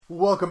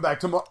Welcome back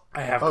to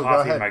I have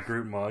coffee in my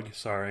group mug.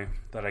 Sorry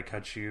that I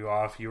cut you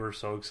off. You were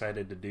so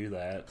excited to do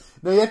that.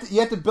 No, you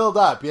have to build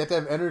up. You have to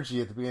have energy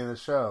at the beginning of the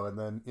show, and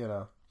then, you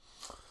know.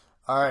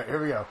 All right,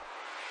 here we go.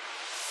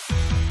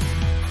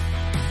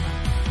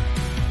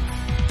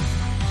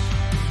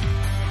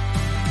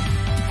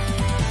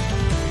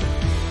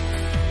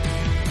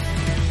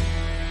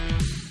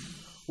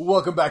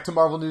 Welcome back to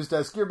Marvel News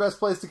Desk, your best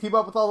place to keep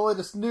up with all the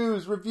latest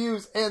news,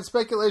 reviews, and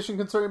speculation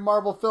concerning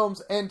Marvel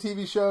films and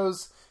TV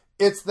shows.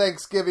 It's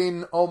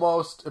Thanksgiving,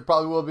 almost. It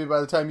probably will be by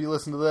the time you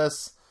listen to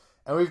this.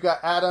 And we've got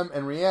Adam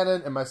and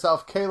Rhiannon and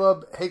myself,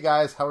 Caleb. Hey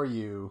guys, how are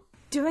you?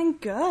 Doing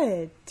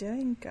good.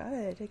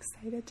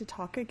 Excited to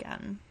talk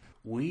again.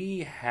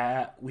 We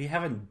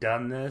haven't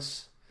done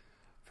this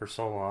for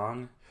so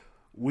long.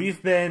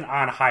 We've been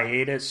on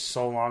hiatus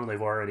so long they've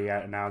already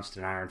announced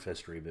an Iron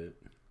Fist reboot.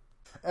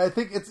 I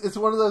think it's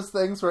one of those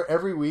things where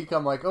every week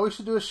I'm like, oh, we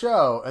should do a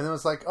show. And then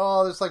it's like,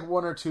 oh, there's like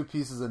one or two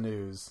pieces of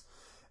news.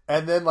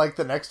 And then like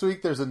the next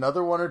week there's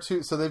another one or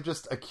two. So they've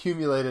just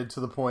accumulated to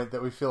the point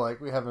that we feel like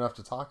we have enough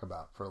to talk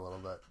about for a little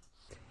bit.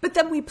 But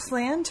then we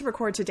planned to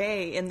record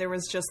today, and there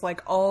was just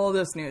like all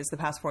this news the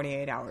past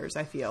 48 hours,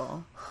 I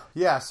feel.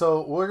 Yeah,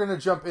 so we're going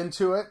to jump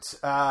into it.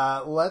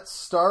 Let's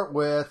start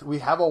with, we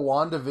have a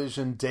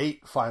WandaVision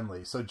date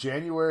finally. So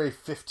January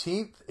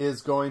 15th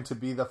is going to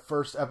be the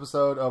first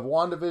episode of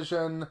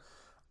WandaVision.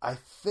 I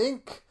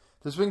think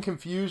there's been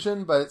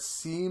confusion, but it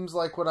seems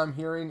like what I'm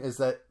hearing is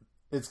that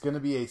it's going to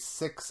be a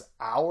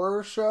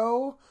 6-hour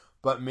show,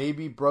 but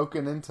maybe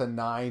broken into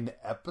 9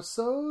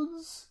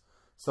 episodes.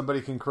 Somebody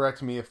can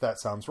correct me if that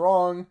sounds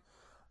wrong.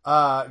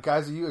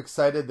 Guys, are you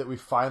excited that we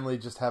finally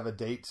just have a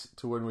date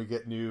to when we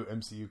get new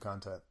MCU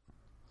content?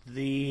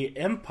 The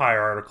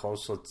Empire article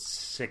said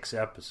 6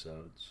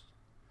 episodes.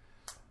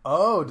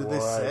 Oh, did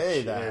they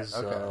say that? Is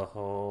a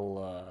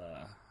whole...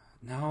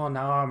 No,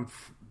 now I'm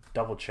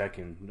double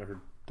checking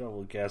or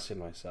double guessing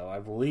myself. I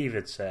believe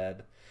it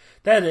said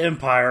that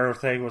Empire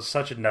thing was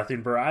such a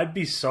nothing, bro. I'd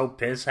be so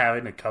pissed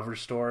having a cover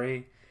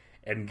story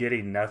and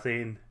getting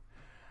nothing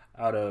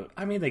out of...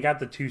 I mean, they got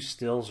the 2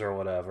 stills or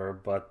whatever,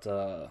 but...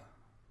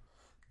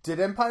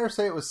 Did Empire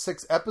say it was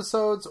 6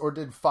 episodes, or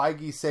did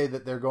Feige say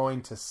that they're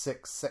going to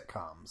 6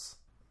 sitcoms?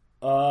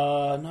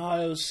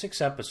 No, it was 6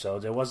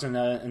 episodes. It wasn't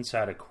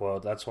inside a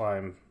quote. That's why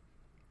I'm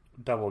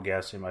double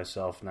guessing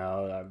myself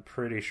now. I'm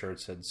pretty sure it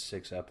said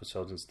 6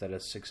 episodes instead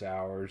of 6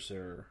 hours,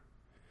 or...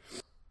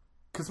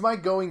 Because my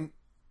going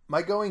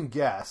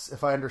guess,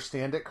 if I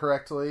understand it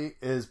correctly,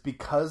 is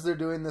because they're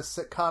doing this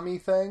sitcom-y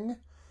thing...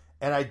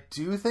 And I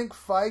do think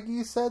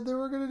Feige said they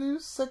were going to do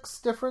 6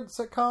 different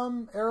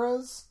sitcom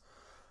eras.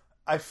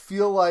 I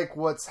feel like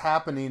what's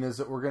happening is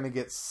that we're going to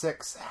get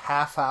 6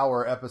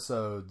 half-hour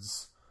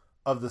episodes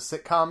of the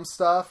sitcom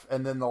stuff,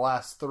 and then the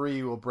last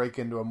 3 will break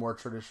into a more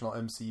traditional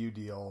MCU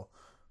deal,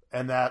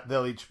 and that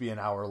they'll each be an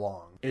hour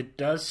long. It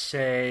does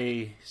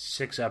say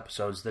 6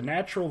 episodes. The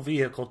natural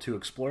vehicle to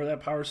explore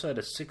that power set,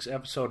 a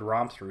 6-episode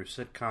romp through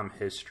sitcom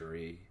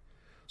history.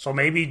 So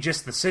maybe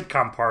just the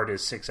sitcom part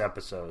is 6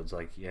 episodes.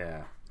 Like,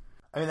 yeah.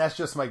 I mean, that's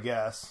just my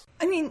guess.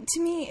 I mean,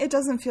 to me, it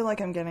doesn't feel like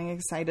I'm getting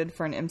excited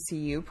for an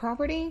MCU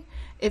property.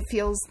 It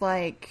feels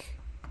like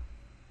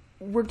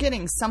we're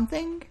getting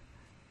something,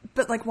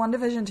 but like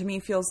WandaVision to me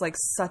feels like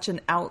such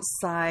an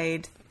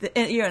outside,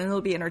 and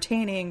it'll be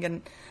entertaining,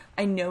 and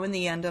I know in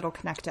the end it'll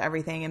connect to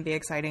everything and be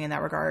exciting in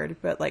that regard,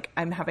 but like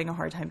I'm having a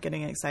hard time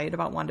getting excited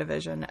about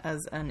WandaVision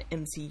as an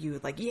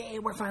MCU, like, yay,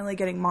 we're finally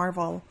getting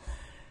Marvel,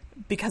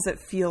 because it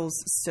feels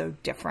so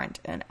different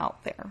and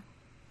out there,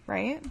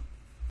 right?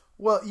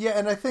 Well, yeah,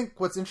 and I think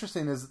what's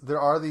interesting is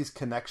there are these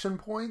connection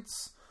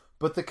points,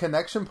 but the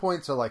connection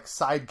points are like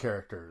side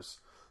characters.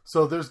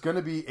 So there's going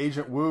to be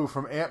Agent Woo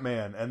from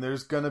Ant-Man, and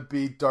there's going to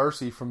be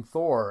Darcy from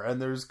Thor,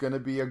 and there's going to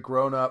be a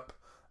grown-up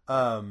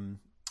Monica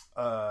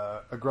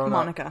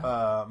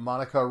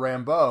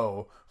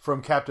Rambeau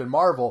from Captain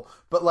Marvel,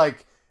 but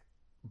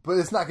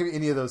it's not going to be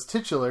any of those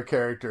titular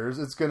characters.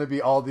 It's going to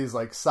be all these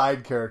like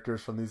side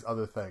characters from these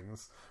other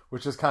things,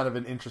 which is kind of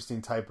an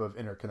interesting type of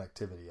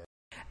interconnectivity.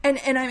 And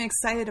I'm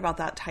excited about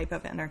that type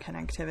of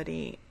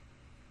interconnectivity,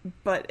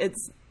 but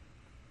it's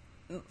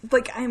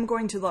like I'm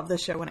going to love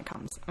this show when it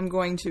comes. I'm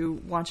going to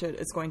watch it.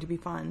 It's going to be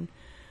fun.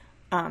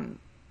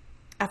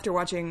 After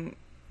watching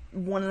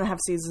 1.5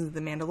 seasons of The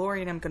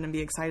Mandalorian, I'm going to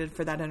be excited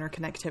for that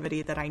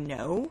interconnectivity that I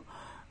know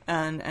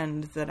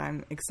and that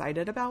I'm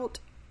excited about.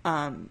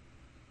 But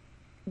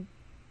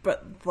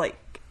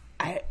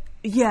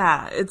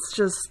it's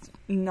just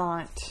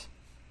not...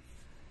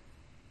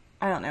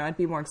 I don't know. I'd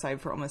be more excited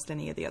for almost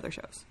any of the other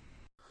shows.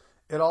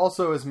 It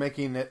also is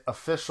making it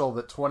official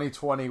that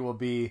 2020 will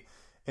be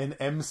an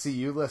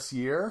MCU-less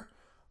year.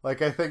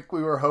 Like, I think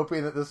we were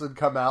hoping that this would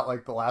come out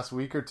like the last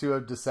week or 2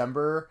 of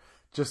December,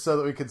 just so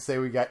that we could say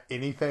we got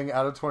anything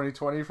out of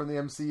 2020 from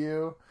the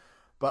MCU.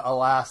 But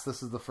alas,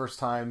 this is the first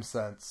time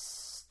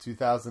since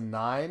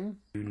 2009.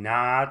 Do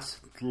not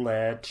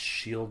let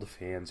S.H.I.E.L.D.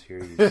 fans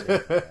hear you say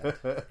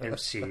that.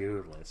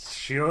 MCU-less.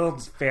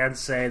 S.H.I.E.L.D.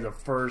 fans say the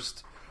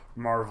first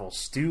Marvel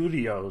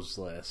Studios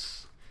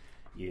list.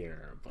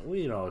 year, but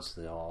we know it's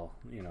the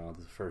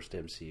first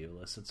MCU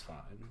list. It's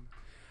fine.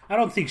 I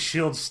don't think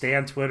Shield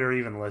Stan Twitter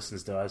even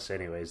listens to us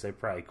anyways. They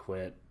probably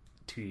quit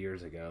 2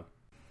 years ago.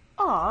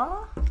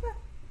 Aw,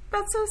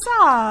 that's so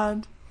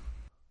sad.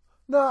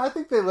 No, I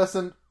think they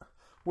listened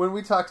when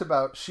we talked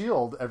about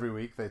Shield every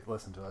week. They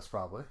listened to us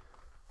probably.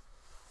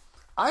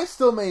 I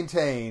still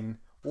maintain,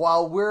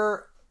 while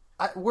we're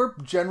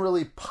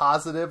generally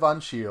positive on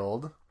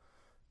Shield,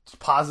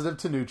 positive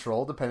to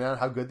neutral, depending on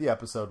how good the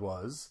episode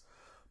was.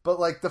 But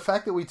like the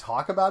fact that we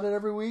talk about it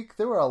every week,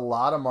 there were a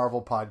lot of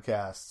Marvel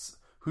podcasts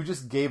who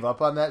just gave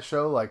up on that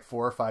show like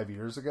 4 or 5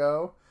 years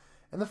ago.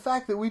 And the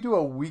fact that we do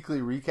a weekly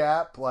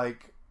recap,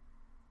 like,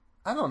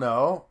 I don't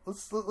know.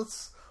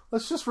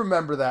 Let's just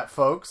remember that,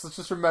 folks. Let's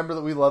just remember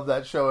that we love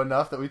that show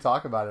enough that we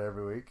talk about it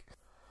every week.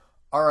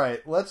 All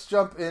right, let's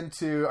jump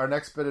into our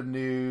next bit of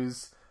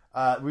news.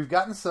 We've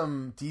gotten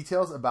some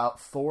details about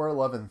Thor: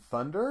 Love and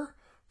Thunder.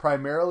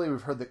 Primarily,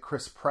 we've heard that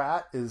Chris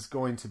Pratt is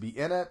going to be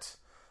in it.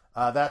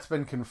 That's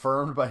been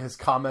confirmed by his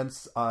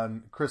comments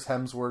on Chris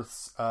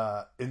Hemsworth's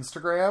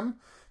Instagram.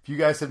 If you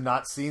guys have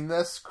not seen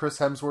this, Chris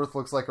Hemsworth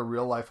looks like a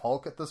real-life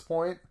Hulk at this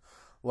point.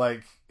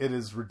 Like, it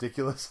is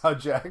ridiculous how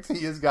jacked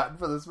he has gotten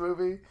for this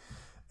movie.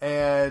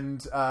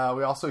 And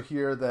we also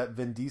hear that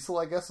Vin Diesel,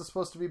 I guess, is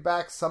supposed to be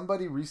back.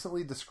 Somebody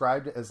recently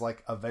described it as,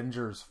 like,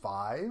 Avengers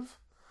 5.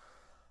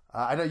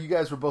 I know you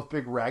guys were both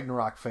big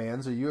Ragnarok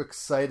fans. Are you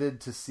excited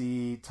to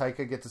see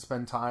Taika get to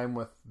spend time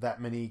with that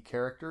many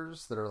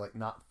characters that are, like,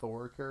 not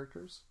Thor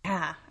characters?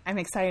 Yeah, I'm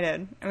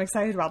excited. I'm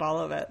excited about all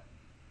of it.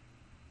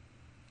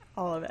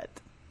 All of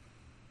it.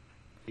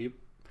 Yep.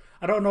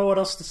 I don't know what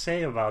else to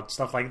say about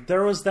stuff like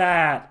there was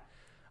that.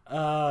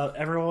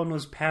 Everyone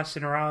was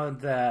passing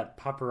around that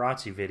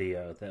paparazzi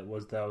video that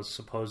was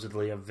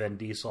supposedly of Vin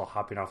Diesel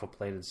hopping off a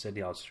plane in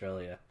Sydney,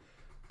 Australia.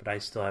 But I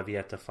still have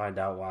yet to find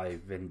out why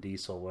Vin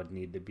Diesel would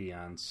need to be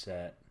on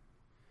set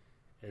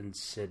in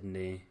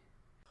Sydney.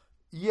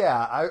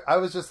 Yeah, I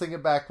was just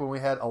thinking back when we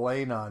had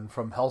Elaine on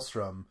from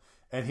Hellstrom,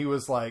 and he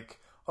was like,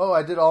 oh,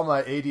 I did all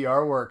my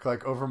ADR work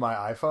like over my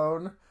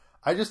iPhone.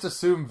 I just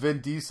assume Vin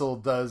Diesel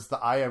does the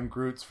I Am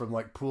Groots from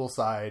like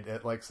poolside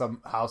at like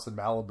some house in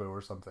Malibu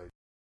or something.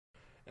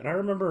 And I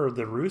remember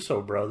the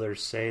Russo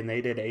brothers saying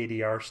they did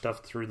ADR stuff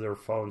through their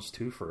phones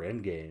too for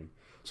Endgame.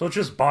 So it's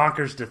just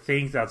bonkers to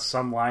think that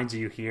some lines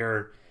you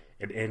hear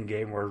in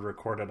Endgame were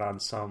recorded on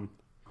some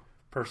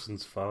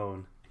person's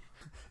phone.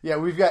 Yeah,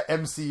 we've got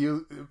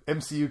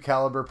MCU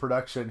caliber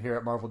production here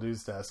at Marvel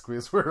News Desk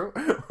because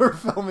we're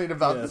filming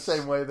about the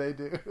same way they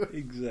do.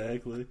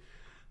 Exactly.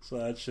 So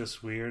that's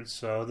just weird.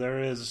 So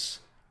there is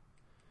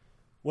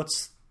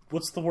what's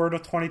the word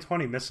of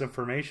 2020?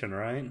 Misinformation,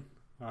 right?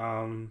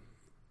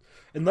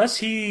 Unless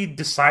he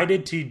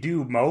decided to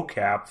do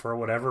mocap for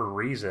whatever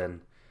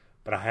reason,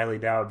 but I highly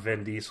doubt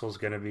Vin Diesel's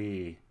going to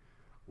be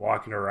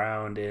walking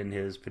around in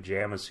his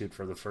pajama suit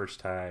for the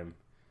first time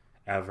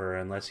ever,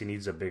 unless he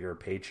needs a bigger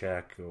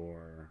paycheck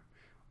or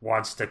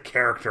wants to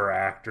character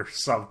act or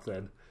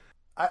something.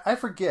 I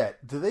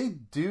forget. Do they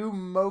do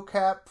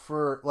mocap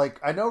for, like,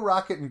 I know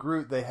Rocket and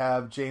Groot, they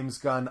have James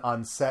Gunn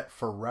on set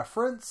for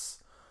reference,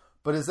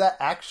 but is that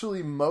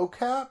actually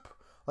mocap?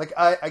 Like,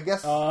 I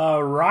guess...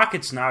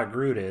 Rocket's not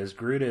Groot is.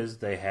 Groot is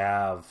they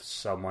have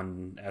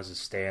someone as a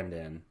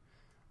stand-in.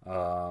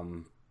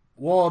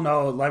 Well,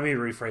 no, let me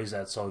rephrase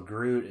that. So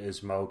Groot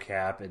is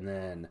mocap, and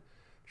then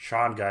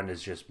Sean Gunn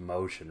is just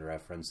motion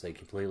reference. They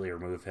completely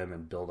remove him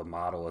and build a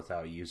model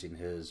without using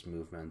his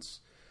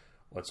movements.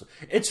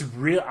 It's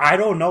real. I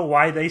don't know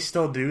why they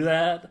still do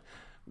that,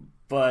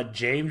 but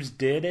James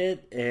did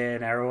it,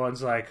 and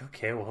everyone's like,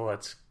 okay, well,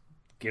 let's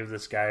give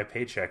this guy a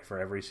paycheck for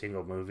every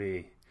single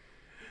movie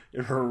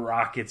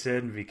Rocket's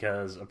in,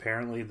 because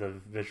apparently the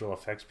visual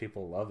effects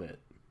people love it.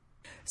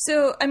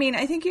 So, I mean,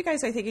 I think you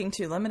guys are thinking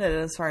too limited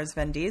as far as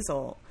Vin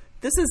Diesel.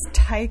 This is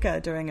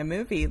Taika doing a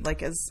movie,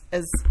 like, as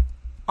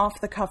off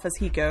the cuff as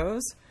he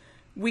goes.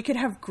 We could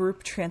have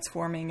Groot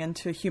transforming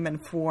into human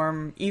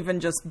form, even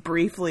just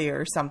briefly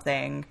or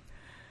something.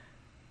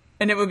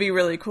 And it would be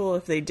really cool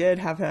if they did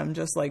have him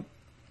just, like,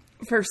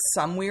 for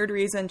some weird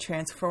reason,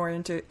 transform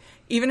into,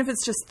 even if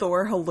it's just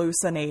Thor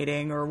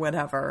hallucinating or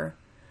whatever,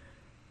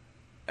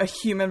 a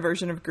human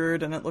version of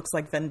Groot, and it looks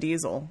like Vin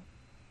Diesel.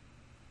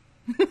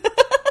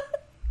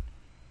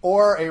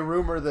 Or a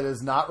rumor that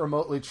is not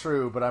remotely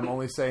true, but I'm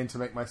only saying to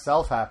make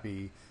myself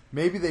happy.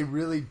 Maybe they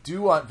really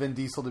do want Vin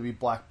Diesel to be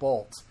Black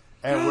Bolt,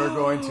 and we're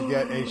going to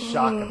get a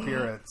shock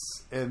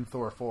appearance in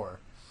Thor 4.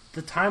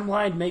 The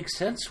timeline makes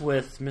sense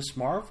with Ms.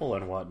 Marvel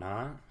and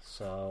whatnot.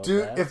 So,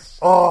 dude, if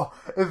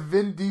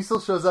Vin Diesel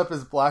shows up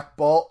as Black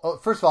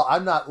Bolt, first of all,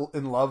 I'm not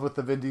in love with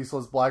the Vin Diesel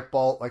as Black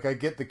Bolt. Like, I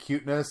get the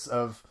cuteness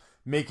of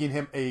making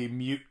him a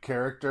mute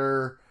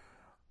character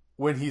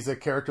when he's a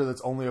character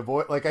that's only a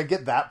voice. Like, I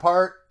get that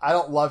part. I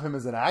don't love him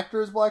as an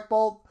actor as Black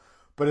Bolt,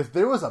 but if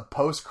there was a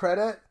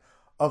post-credit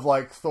of,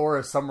 like, Thor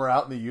is somewhere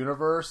out in the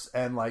universe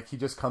and, like, he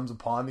just comes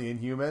upon the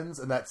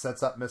Inhumans and that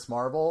sets up Ms.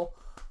 Marvel,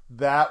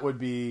 that would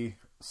be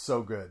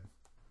so good.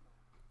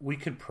 We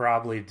could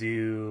probably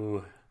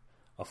do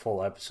a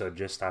full episode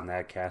just on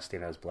that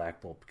casting as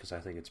Black Bolt because I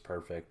think it's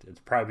perfect. It's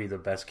probably the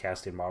best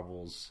casting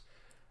Marvel's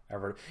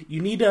ever.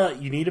 You need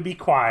to be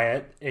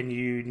quiet and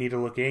you need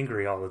to look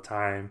angry all the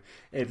time.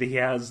 If he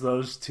has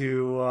those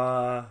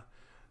two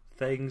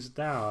things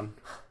down.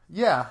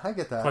 Yeah, I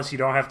get that. Plus, you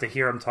don't have to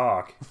hear him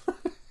talk.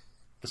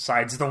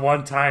 Besides the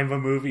one time a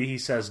movie he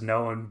says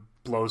no and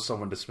blows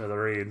someone to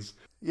smithereens.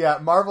 Yeah,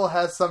 Marvel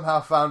has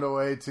somehow found a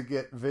way to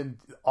get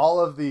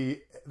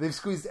they've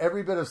squeezed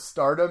every bit of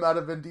stardom out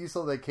of Vin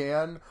Diesel they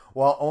can,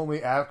 while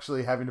only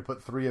actually having to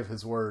put 3 of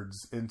his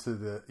words into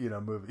the,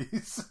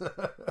 movies.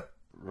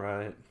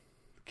 Right.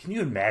 Can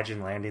you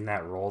imagine landing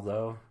that role,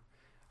 though?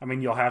 I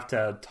mean, you'll have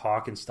to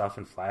talk and stuff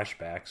in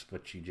flashbacks,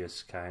 but you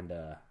just kind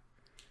of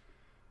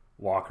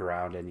walk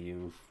around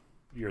and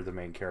you're the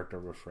main character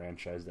of a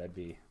franchise. That'd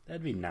be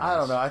nice. I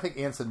don't know. I think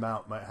Anson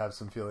Mount might have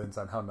some feelings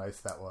on how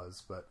nice that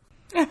was, but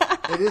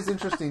it is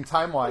interesting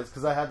time-wise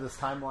because I have this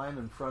timeline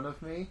in front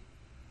of me.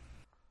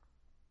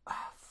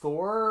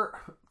 Thor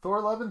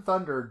Love and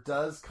Thunder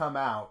does come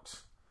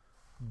out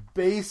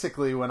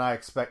basically when I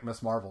expect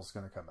Miss Marvel's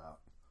going to come out.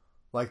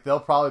 Like, they'll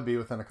probably be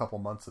within a couple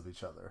months of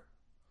each other.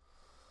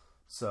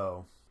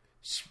 So,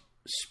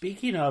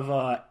 speaking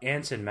of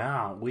Anson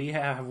Mount,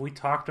 we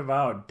talked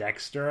about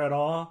Dexter at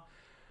all?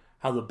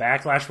 How the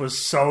backlash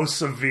was so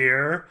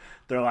severe.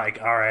 They're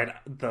like, all right,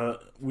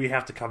 we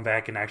have to come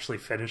back and actually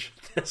finish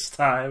it this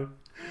time.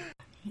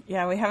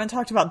 Yeah, we haven't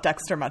talked about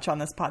Dexter much on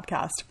this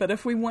podcast, but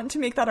if we want to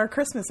make that our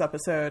Christmas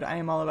episode, I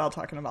am all about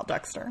talking about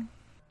Dexter.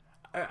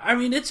 I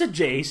mean, it's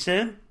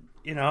adjacent.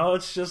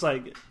 It's just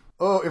like...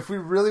 Oh, if we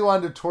really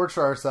wanted to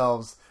torture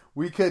ourselves,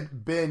 we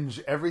could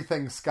binge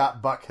everything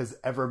Scott Buck has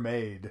ever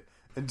made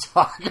and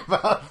talk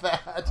about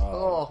that.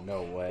 Oh,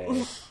 no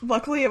way.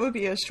 Luckily, it would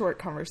be a short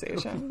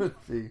conversation. It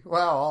would be.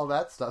 Wow, all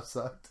that stuff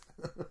sucked.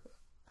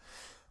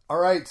 All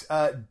right,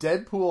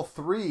 Deadpool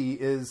 3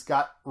 is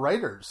got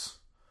writers.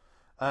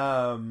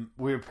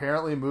 We're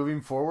apparently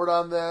moving forward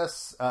on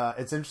this.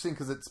 It's interesting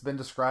because it's been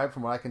described,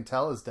 from what I can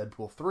tell, as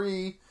Deadpool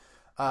 3.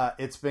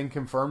 It's been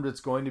confirmed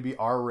it's going to be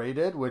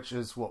R-rated, which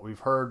is what we've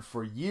heard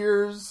for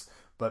years,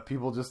 but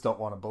people just don't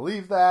want to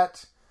believe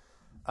that.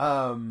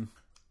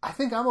 I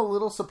think I'm a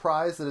little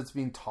surprised that it's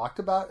being talked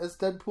about as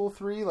Deadpool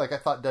 3. Like, I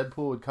thought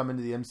Deadpool would come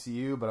into the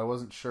MCU, but I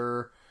wasn't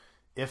sure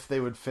if they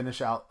would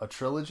finish out a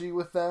trilogy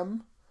with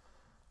them.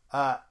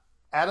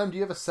 Adam, do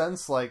you have a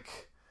sense,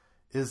 like,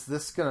 is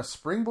this going to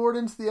springboard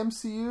into the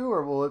MCU,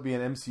 or will it be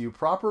an MCU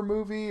proper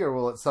movie, or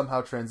will it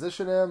somehow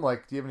transition in?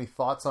 Like, do you have any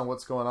thoughts on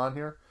what's going on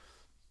here?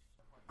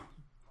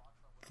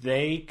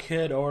 They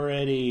could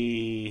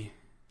already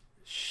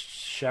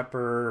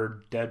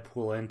shepherd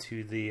Deadpool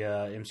into the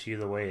MCU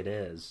the way it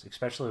is,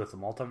 especially with the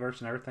multiverse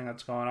and everything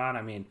that's going on.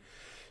 I mean,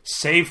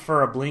 save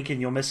for a blink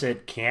and you'll miss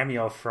it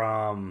cameo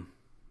from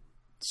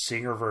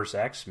Singer vs.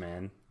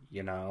 X-Men.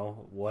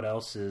 What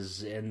else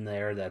is in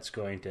there that's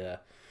going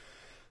to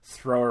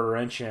throw a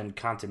wrench in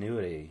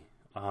continuity?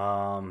 They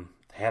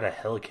had a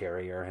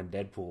helicarrier in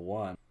Deadpool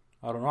 1.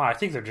 I don't know. I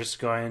think they're just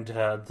going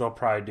to... They'll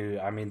probably do...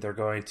 I mean, they're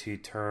going to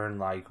turn,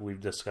 like we've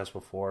discussed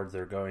before,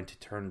 they're going to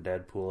turn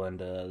Deadpool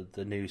into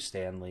the new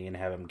Stan Lee and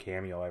have him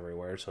cameo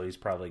everywhere. So he's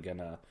probably going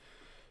to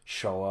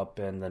show up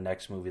in the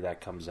next movie that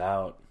comes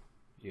out,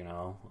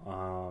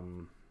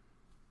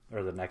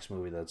 or the next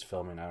movie that's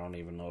filming. I don't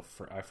even know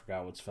if... I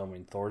forgot what's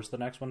filming. Thor's the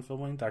next one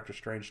filming. Doctor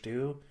Strange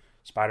 2.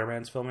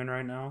 Spider-Man's filming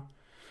right now.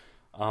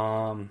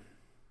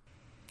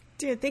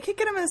 Dude, they could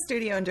get him in the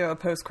studio and do a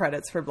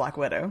post-credits for Black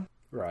Widow.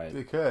 Right.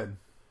 They could.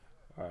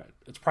 All right.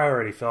 It's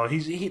priority fill.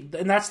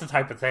 And that's the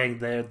type of thing.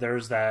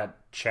 There's that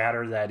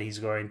chatter that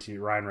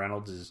Ryan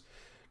Reynolds is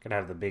going to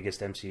have the biggest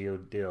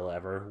MCU deal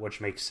ever,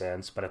 which makes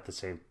sense. But at the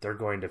same, they're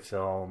going to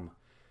film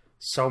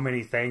so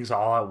many things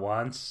all at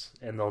once,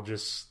 and they'll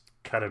just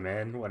cut them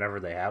in whenever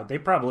they have. They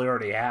probably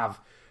already have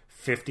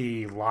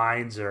 50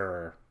 lines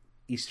or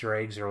Easter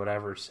eggs or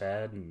whatever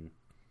said, and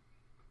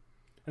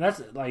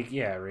that's like,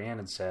 yeah,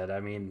 Rhiannon said. I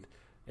mean,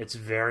 it's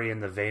very in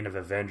the vein of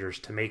Avengers.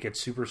 To make it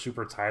super,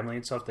 super timely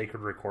and stuff, they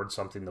could record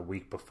something the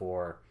week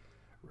before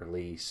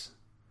release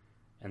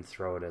and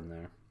throw it in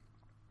there.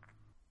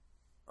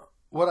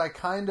 What I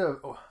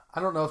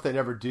don't know if they'd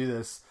ever do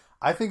this.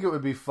 I think it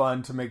would be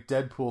fun to make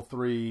Deadpool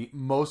 3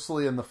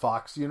 mostly in the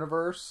Fox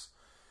universe,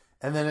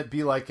 and then it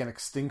be like an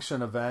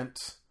extinction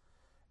event,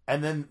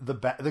 and then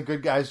the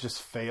good guys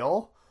just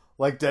fail.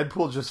 Like,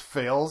 Deadpool just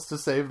fails to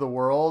save the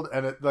world,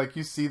 and it, like,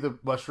 you see the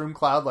mushroom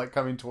cloud, like,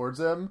 coming towards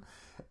him,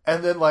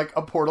 and then, like,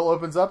 a portal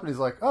opens up, and he's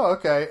like, oh,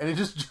 okay, and he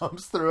just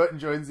jumps through it and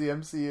joins the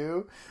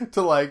MCU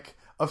to, like,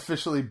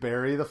 officially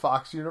bury the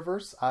Fox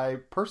universe. I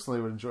personally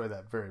would enjoy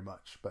that very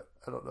much, but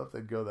I don't know if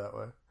they'd go that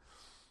way.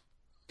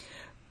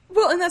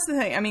 Well, and that's the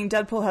thing. I mean,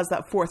 Deadpool has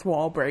that fourth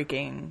wall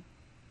breaking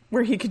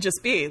where he could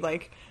just be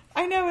like,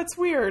 I know it's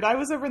weird. I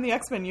was over in the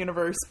X-Men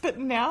universe, but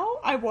now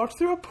I walked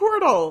through a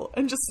portal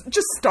and just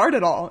start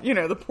it all.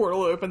 The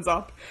portal opens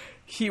up.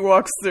 He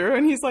walks through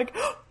and he's like,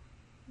 oh,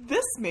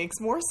 this makes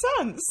more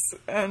sense.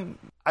 And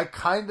I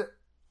kind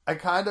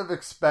of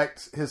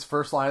expect his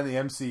first line in the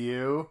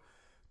MCU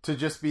to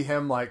just be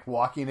him like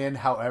walking in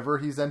however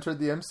he's entered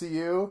the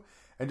MCU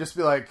and just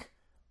be like,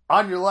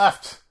 on your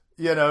left,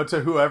 you know,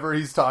 to whoever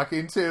he's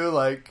talking to,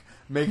 like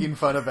making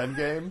fun of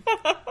Endgame.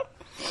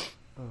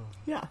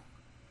 Yeah.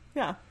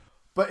 Yeah.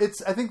 But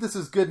I think this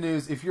is good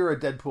news if you're a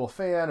Deadpool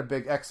fan, a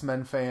big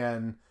X-Men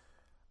fan.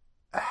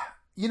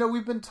 You know,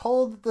 we've been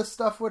told that this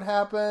stuff would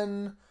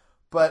happen,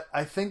 but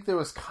I think there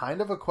was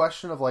kind of a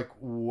question of like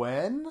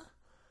when.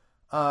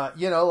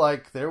 You know,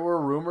 like there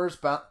were rumors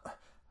about.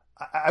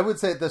 I would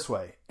say it this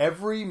way: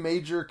 every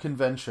major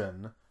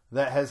convention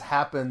that has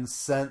happened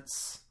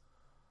since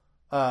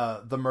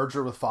the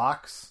merger with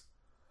Fox,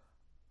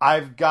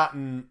 I've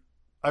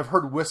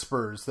heard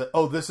whispers that,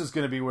 oh, this is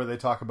going to be where they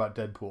talk about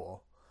Deadpool.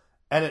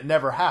 And it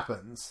never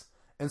happens.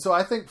 And so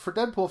I think for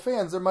Deadpool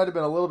fans, there might have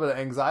been a little bit of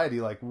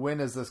anxiety, like, when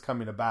is this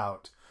coming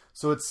about?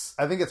 So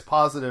I think it's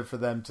positive for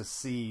them to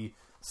see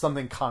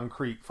something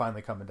concrete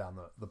finally coming down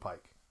the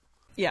pike.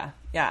 Yeah.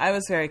 Yeah, I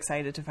was very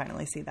excited to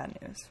finally see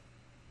that news.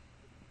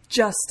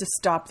 Just to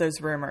stop those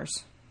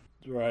rumors.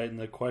 Right, and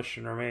the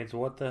question remains,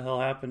 what the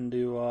hell happened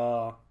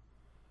to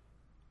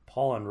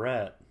Paul and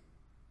Rhett?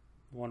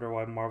 Wonder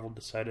why Marvel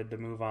decided to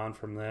move on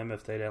from them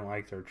if they didn't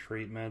like their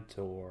treatment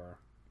or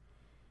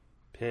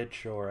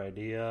pitch or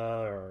idea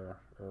or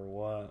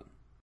what.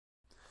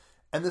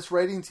 And this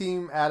writing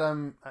team,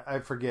 Adam, I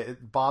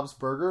forget, Bob's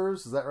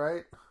Burgers, is that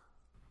right?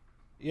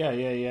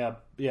 Yeah,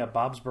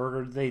 Bob's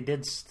Burger. They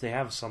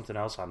have something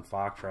else on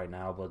Fox right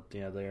now, but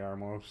yeah, they are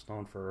most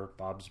known for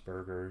Bob's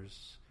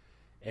Burgers.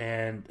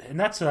 And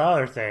that's the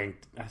other thing.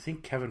 I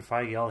think Kevin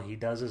Feige, all he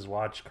does is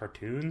watch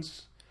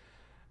cartoons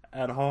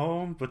at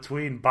home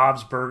between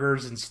Bob's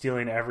Burgers and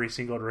stealing every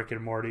single Rick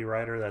and Morty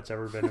writer that's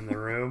ever been in the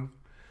room.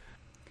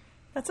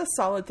 That's a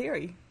solid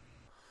theory.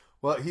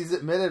 Well, he's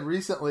admitted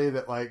recently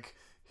that like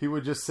he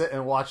would just sit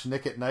and watch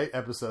Nick at Night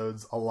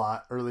episodes a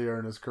lot earlier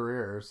in his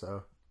career.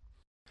 So,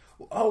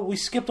 oh, we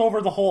skipped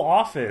over the whole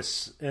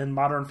Office and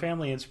Modern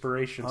Family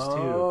inspirations too.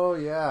 Oh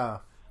yeah.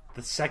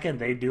 The second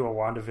they do a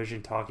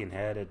WandaVision talking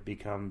head, it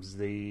becomes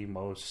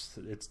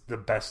it's the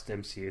best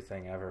MCU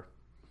thing ever.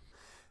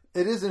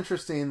 It is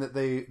interesting that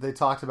they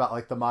talked about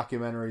like the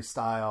mockumentary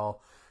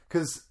style.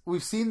 Because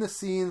we've seen the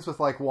scenes with,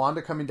 like,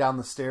 Wanda coming down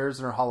the stairs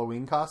in her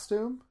Halloween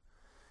costume.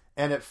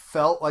 And it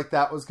felt like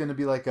that was going to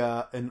be, like,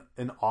 an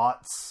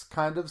aughts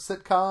kind of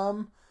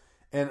sitcom.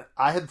 And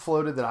I had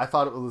floated that I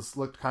thought it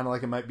looked kind of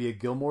like it might be a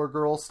Gilmore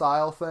Girls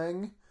style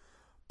thing.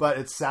 But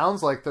it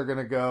sounds like they're going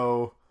to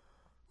go...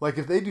 Like,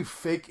 if they do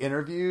fake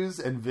interviews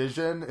and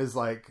Vision is,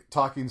 like,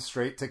 talking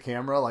straight to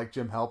camera like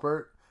Jim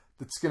Halpert,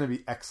 it's going to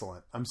be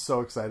excellent. I'm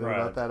so excited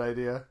about that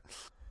idea.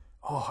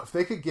 Oh, if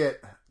they could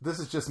get... This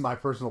is just my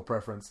personal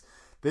preference.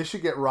 They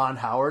should get Ron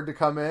Howard to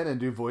come in and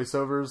do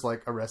voiceovers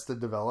like Arrested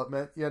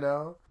Development, you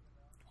know?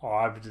 Oh,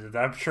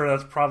 I'm sure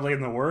that's probably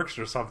in the works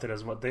or something,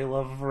 as what they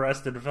love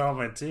Arrested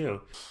Development, too.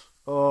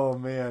 Oh,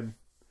 man.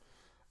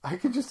 I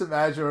can just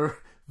imagine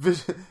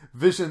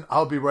Vision,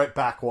 I'll be right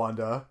back,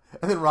 Wanda.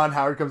 And then Ron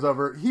Howard comes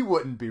over. He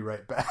wouldn't be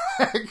right back.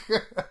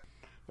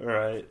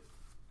 Right.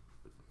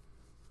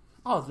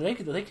 Oh, they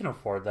can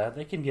afford that.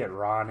 They can get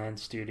Ron in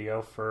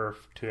studio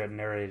to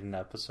narrate an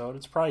episode.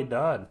 It's probably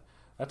done.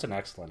 That's an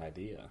excellent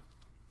idea.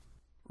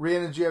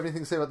 Rhiannon, do you have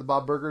anything to say about the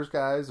Bob Burgers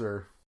guys?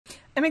 Or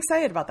I'm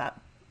excited about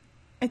that.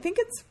 I think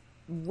it's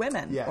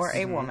women or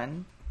a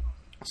woman.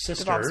 Sisters.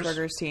 The Bob's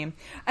Burgers team.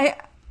 I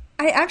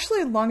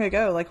actually long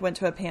ago went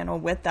to a panel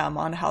with them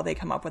on how they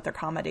come up with their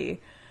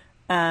comedy,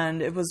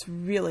 and it was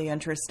really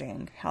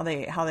interesting how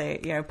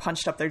they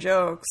punched up their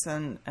jokes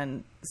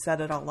and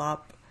set it all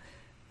up.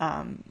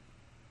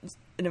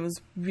 And it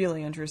was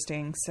really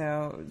interesting.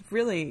 So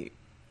really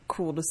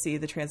cool to see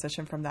the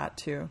transition from that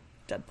to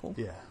Deadpool.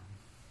 Yeah.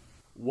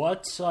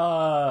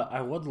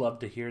 I would love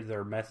to hear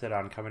their method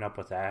on coming up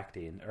with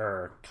acting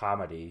or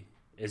comedy.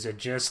 Is it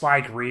just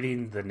like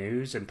reading the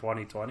news in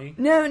 2020?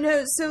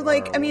 No. So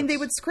they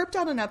would script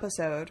out an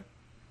episode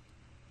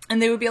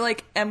and they would be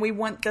like, and we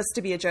want this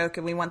to be a joke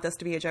and we want this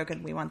to be a joke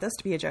and we want this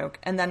to be a joke.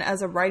 And then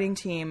as a writing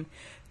team,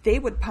 they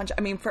would punch.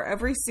 I mean, for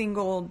every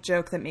single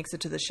joke that makes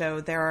it to the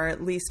show, there are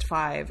at least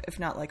 5, if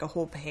not like a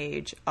whole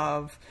page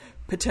of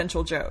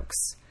potential jokes.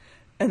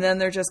 And then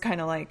they're just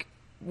kind of like,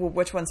 well,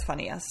 which one's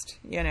funniest?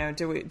 You know,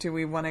 do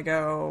we want to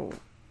go,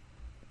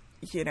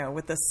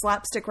 with the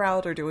slapstick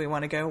route, or do we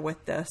want to go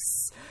with this,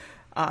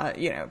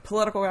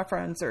 political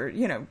reference, or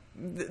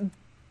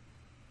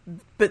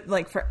but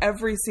like for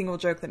every single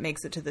joke that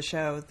makes it to the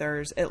show,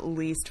 there's at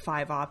least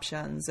 5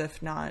 options,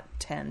 if not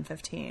 10,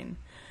 15.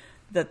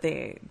 That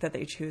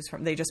they choose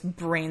from. They just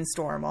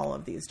brainstorm all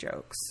of these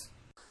jokes.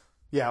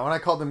 Yeah, when I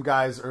called them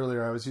guys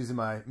earlier, I was using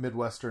my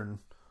Midwestern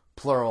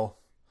plural.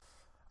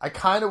 I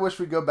kind of wish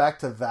we'd go back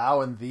to thou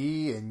and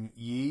thee and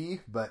ye,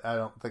 but I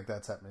don't think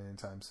that's happening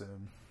anytime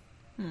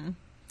soon.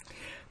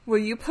 Well,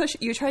 you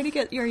try to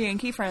get your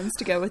Yankee friends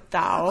to go with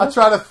thou. I'll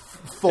try to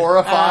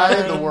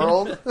Thorify the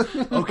world.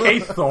 Okay,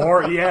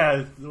 Thor,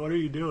 yeah. What are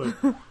you doing?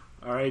 All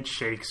right,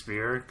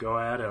 Shakespeare, go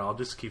at it. I'll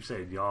just keep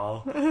saying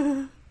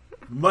y'all.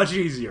 Much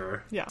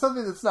easier. Yeah.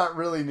 Something that's not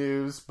really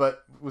news,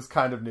 but was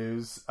kind of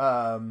news.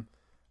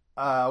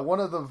 one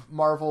of the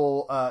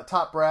Marvel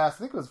top brass, I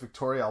think it was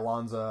Victoria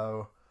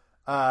Alonso,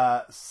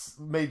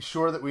 made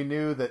sure that we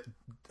knew that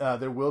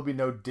there will be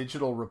no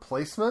digital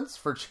replacements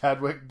for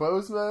Chadwick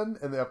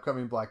Boseman in the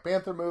upcoming Black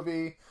Panther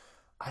movie.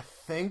 I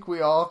think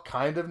we all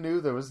kind of knew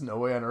there was no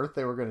way on earth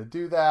they were going to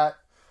do that.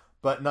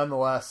 But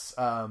nonetheless,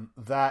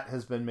 that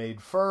has been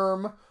made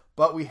firm.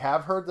 But we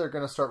have heard they're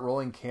going to start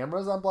rolling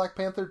cameras on Black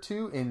Panther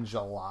 2 in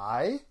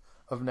July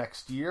of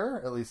next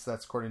year. At least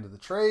that's according to the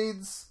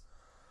trades.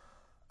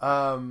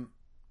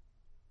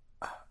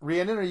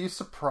 Rhiannon, are you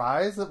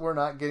surprised that we're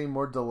not getting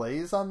more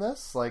delays on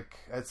this? Like,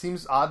 it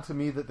seems odd to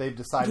me that they've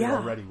decided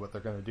already what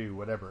they're going to do,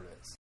 whatever it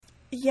is.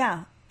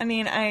 Yeah. I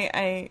mean,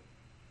 I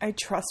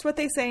trust what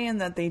they say in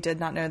that they did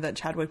not know that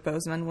Chadwick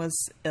Boseman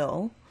was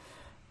ill.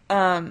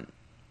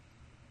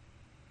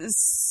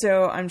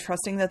 So I'm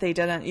trusting that they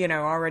didn't,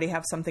 already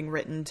have something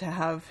written to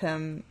have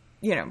him,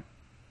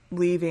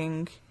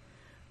 leaving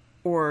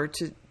or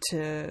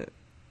to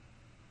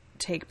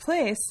take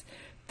place.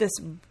 This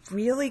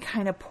really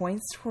kind of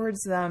points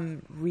towards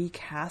them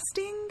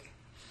recasting.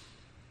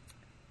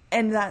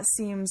 And that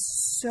seems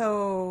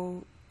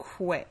so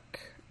quick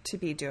to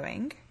be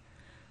doing.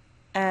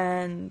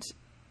 And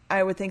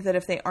I would think that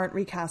if they aren't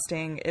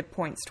recasting, it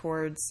points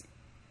towards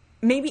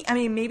maybe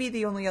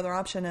the only other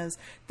option is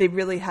they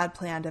really had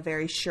planned a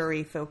very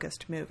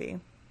Shuri-focused movie.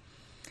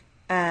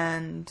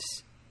 And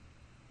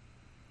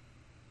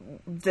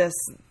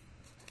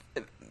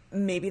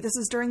maybe this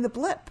is during the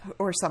blip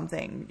or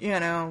something,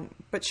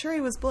 But Shuri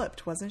was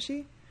blipped, wasn't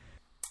she?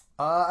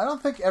 I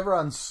don't think ever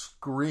on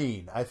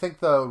screen. I think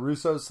the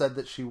Russos said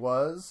that she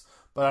was,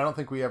 but I don't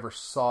think we ever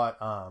saw it,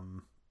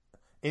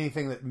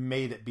 anything that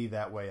made it be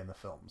that way in the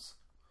films.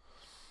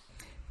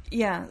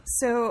 Yeah,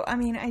 so, I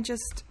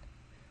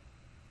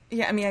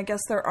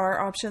guess there are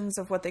options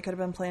of what they could have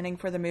been planning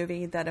for the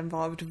movie that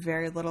involved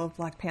very little of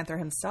Black Panther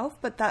himself,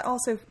 but that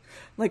also,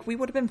 we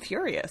would have been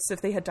furious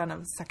if they had done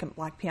a second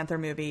Black Panther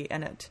movie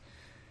and it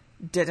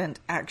didn't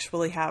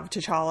actually have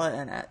T'Challa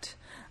in it.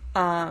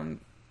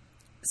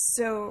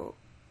 So,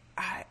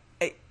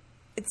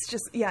 it's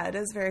just, it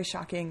is very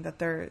shocking that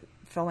they're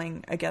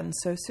filming again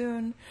so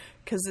soon,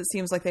 because it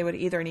seems like they would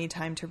either need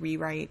time to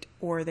rewrite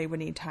or they would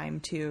need time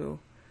to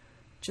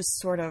just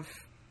sort of,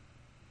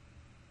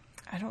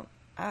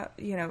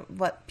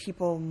 let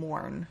people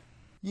mourn.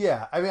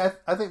 Yeah,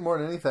 I think more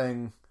than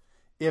anything,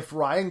 if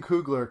Ryan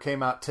Coogler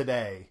came out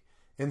today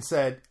and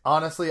said,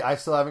 honestly, I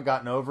still haven't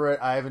gotten over it,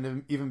 I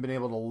haven't even been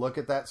able to look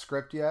at that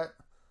script yet,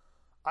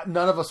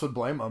 none of us would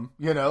blame him.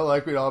 We'd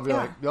all be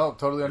like, no,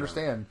 totally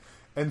understand.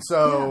 And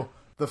so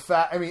the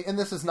fact, and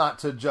this is not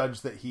to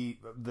judge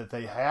that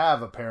they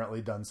have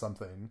apparently done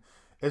something.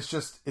 It's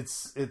just,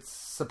 it's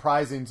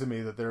surprising to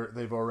me that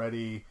they've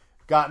already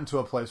gotten to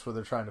a place where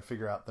they're trying to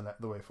figure out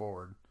the way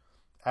forward.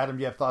 Adam,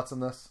 do you have thoughts on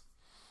this?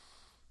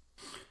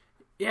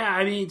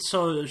 Yeah,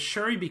 so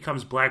Shuri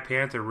becomes Black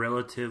Panther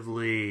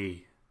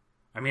relatively...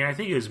 I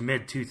think it was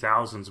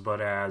mid-2000s,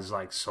 but as,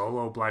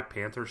 solo Black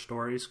Panther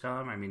stories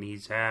come,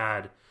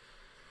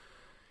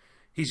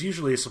 he's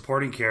usually a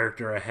supporting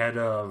character ahead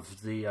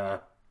of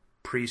the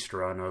Priest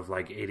run of,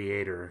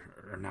 88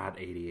 or not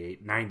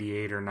 88,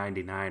 98 or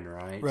 99,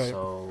 right?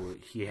 So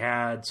he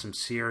had some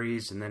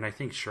series, and then I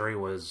think Shuri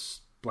was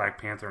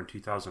Black Panther in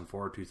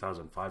 2004 or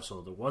 2005,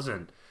 so it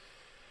wasn't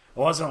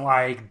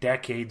like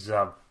decades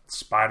of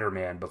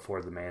Spider-Man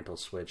before the mantle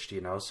switched,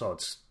 so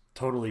it's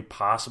totally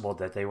possible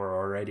that they were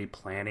already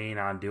planning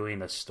on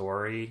doing a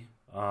story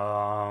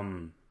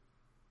that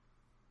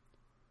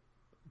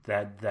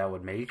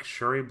would make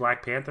Shuri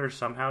Black Panther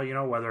somehow,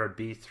 whether it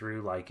be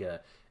through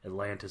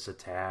Atlantis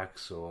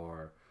attacks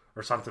or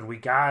something. We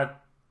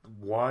got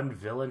one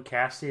villain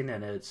casting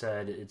and it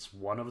said it's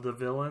one of the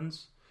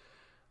villains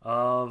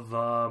of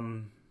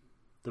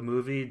the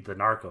movie, the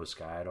Narcos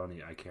guy.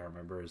 I can't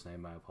remember his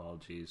name. My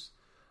apologies.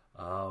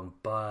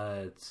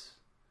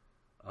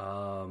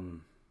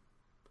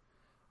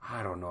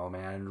 I don't know,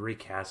 man.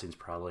 Recasting's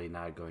probably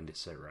not going to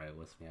sit right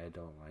with me. I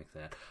don't like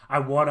that.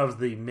 I'm one of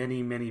the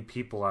many, many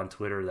people on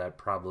Twitter that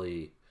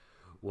probably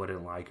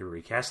wouldn't like a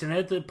recasting.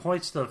 It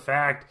points to the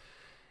fact,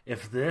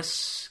 if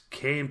this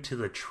came to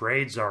the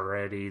trades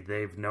already,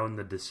 they've known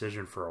the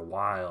decision for a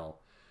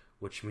while,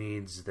 which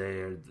means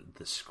the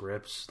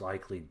script's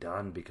likely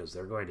done because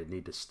they're going to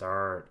need to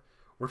start.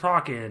 We're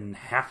talking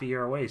half a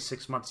year away,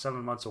 6 months,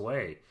 7 months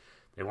away.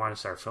 They want to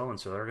start filming,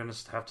 so they're going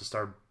to have to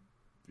start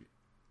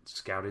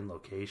scouting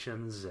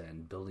locations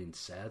and building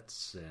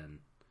sets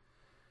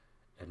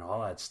and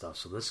all that stuff.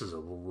 So this is a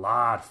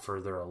lot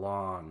further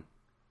along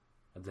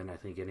than I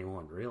think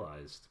anyone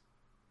realized.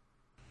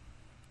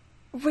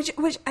 Which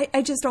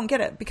I just don't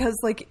get it, because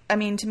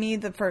to me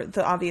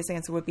the obvious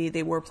answer would be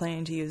they were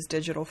planning to use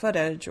digital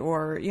footage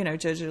or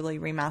digitally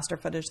remaster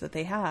footage that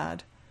they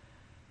had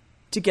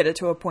to get it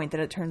to a point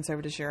that it turns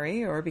over to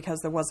Shuri, or because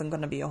there wasn't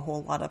going to be a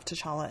whole lot of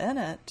T'Challa in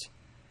it.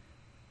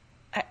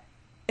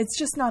 It's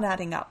just not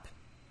adding up.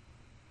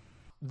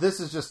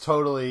 This is just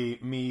totally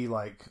me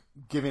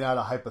giving out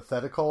a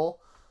hypothetical.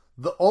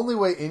 The only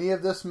way any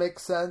of this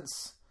makes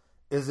sense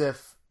is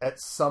if at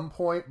some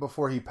point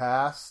before he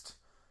passed,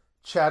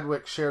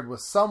 Chadwick shared with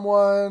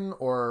someone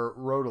or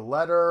wrote a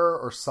letter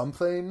or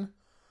something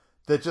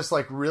that just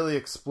like really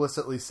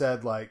explicitly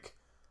said like,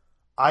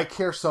 I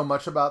care so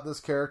much about this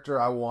character,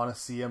 I want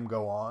to see him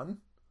go on.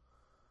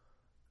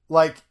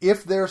 Like,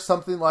 if there's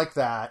something like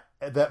that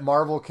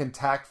Marvel can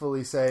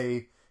tactfully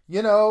say,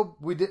 you know,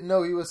 we didn't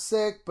know he was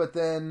sick, but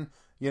then,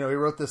 you know, he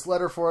wrote this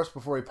letter for us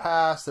before he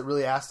passed that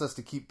really asked us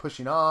to keep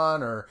pushing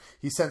on, or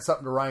he sent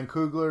something to Ryan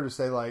Coogler to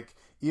say, like,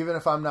 even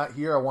if I'm not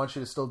here, I want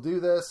you to still do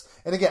this.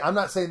 And again, I'm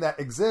not saying that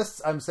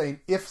exists. I'm saying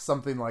if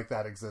something like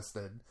that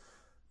existed,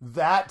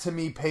 that to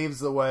me paves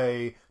the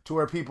way to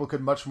where people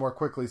could much more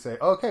quickly say,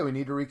 okay, we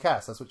need to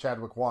recast. That's what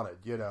Chadwick wanted,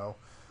 you know?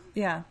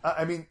 Yeah.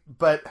 I mean,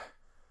 but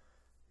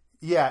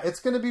yeah, it's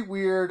going to be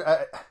weird.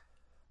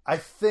 I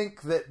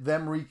think that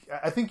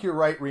I think you're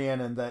right,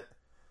 Rhiannon, that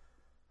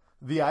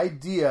the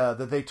idea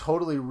that they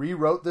totally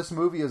rewrote this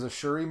movie as a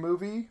Shuri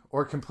movie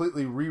or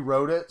completely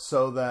rewrote it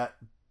so that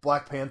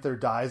Black Panther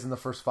dies in the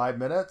first 5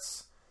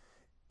 minutes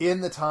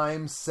in the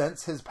time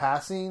since his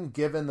passing,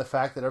 given the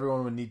fact that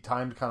everyone would need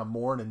time to kind of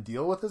mourn and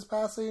deal with his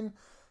passing,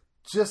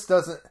 just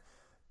doesn't,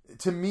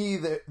 to me,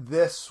 that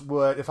this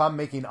would, if I'm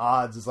making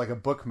odds as like a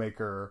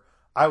bookmaker,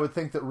 I would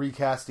think that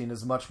recasting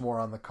is much more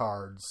on the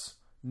cards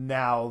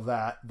now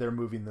that they're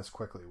moving this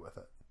quickly with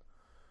it.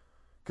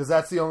 Because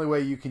that's the only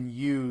way you can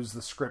use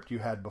the script you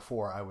had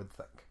before, I would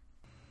think.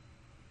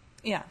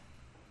 Yeah.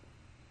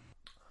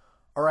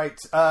 All right.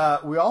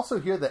 We also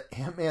hear that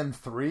Ant-Man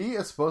 3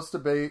 is supposed to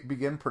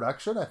begin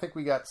production. I think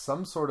we got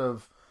some sort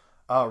of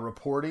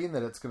reporting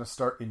that it's going to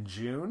start in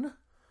June.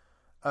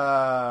 Do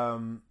I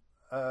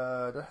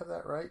have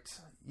that right?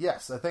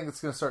 Yes, I think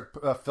it's going to start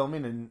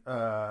filming in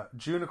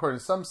June, according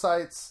to some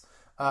sites.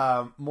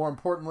 More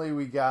importantly,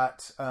 we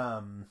got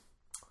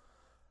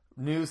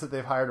news that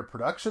they've hired a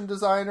production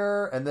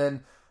designer. And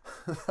then,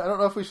 I don't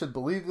know if we should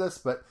believe this,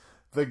 but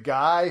the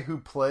guy who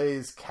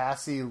plays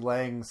Cassie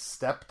Lang's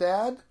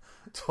stepdad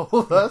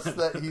told us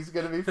that he's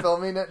going to be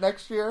filming it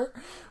next year.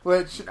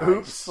 Which, nice.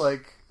 Oops,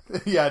 like,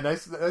 yeah,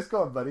 nice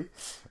going, buddy.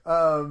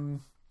 I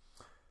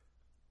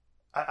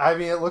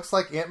mean, it looks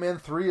like Ant-Man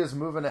 3 is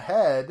moving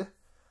ahead.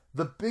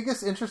 The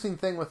biggest interesting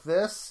thing with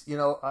this, you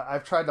know,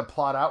 I've tried to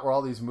plot out where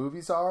all these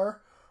movies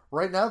are.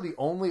 Right now, the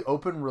only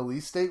open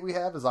release date we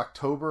have is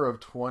October of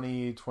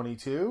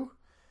 2022.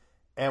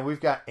 And we've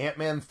got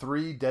Ant-Man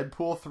 3,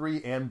 Deadpool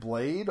 3, and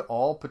Blade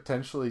all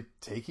potentially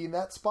taking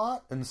that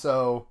spot. And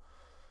so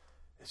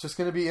it's just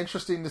going to be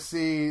interesting to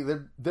see.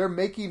 They're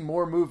making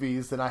more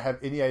movies than I have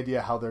any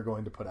idea how they're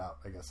going to put out,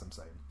 I guess I'm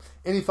saying.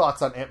 Any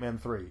thoughts on Ant-Man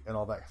 3 and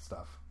all that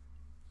stuff?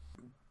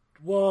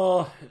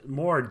 Well,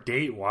 more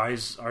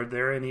date-wise, are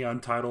there any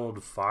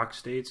untitled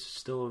Fox dates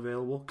still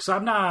available? Because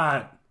I'm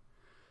not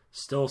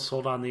still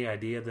sold on the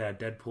idea that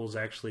Deadpool's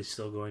actually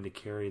still going to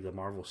carry the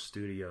Marvel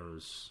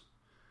Studios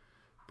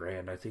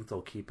brand. I think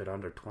they'll keep it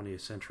under 20th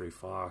Century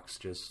Fox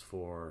just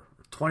for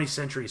 20th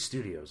Century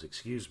Studios,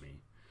 excuse me,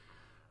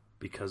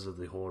 because of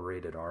the whole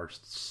rated R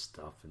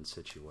stuff and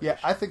situation. Yeah,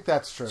 I think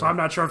that's true. So I'm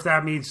not sure if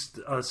that means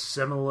a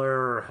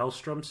similar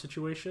Hellstrom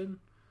situation.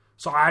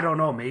 So I don't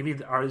know. Maybe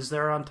is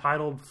there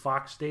untitled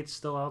Fox dates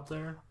still out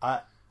there?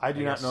 I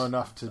do not know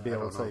enough to be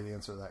able to tell you the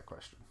answer to that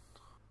question.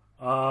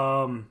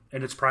 And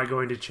it's probably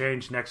going to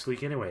change next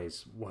week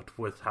anyways, what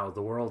with how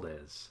the world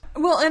is.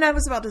 Well, and I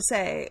was about to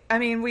say, I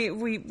mean,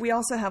 we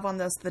also have on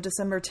this the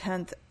December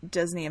 10th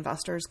Disney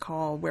investors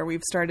call where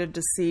we've started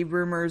to see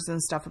rumors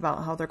and stuff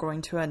about how they're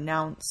going to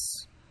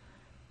announce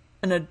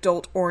an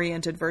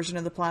adult-oriented version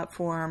of the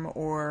platform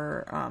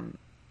or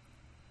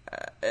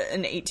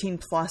an 18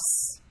 plus,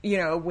 you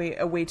know,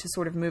 a way to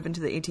sort of move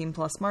into the 18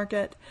 plus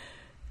market.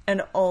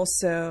 And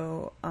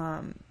also,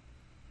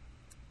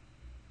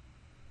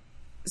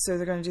 so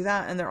they're going to do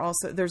that. And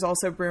there's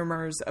also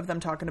rumors of them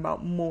talking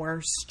about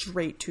more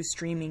straight to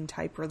streaming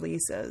type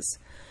releases.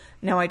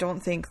 Now, I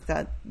don't think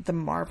that the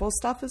Marvel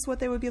stuff is what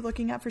they would be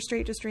looking at for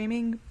straight to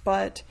streaming,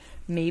 but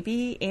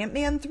maybe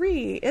Ant-Man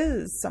 3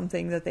 is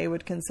something that they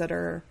would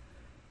consider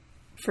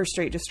for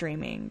straight to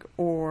streaming,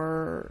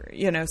 or,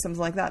 you know, something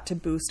like that to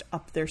boost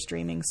up their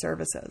streaming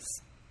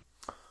services.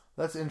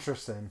 That's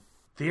interesting.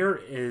 There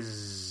is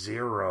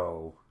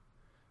zero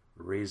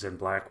reason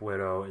Black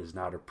Widow is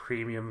not a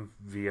premium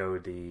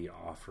VOD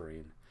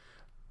offering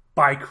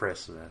by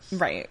Christmas.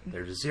 Right.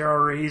 There's zero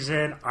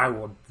reason.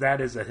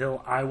 That is a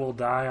hill I will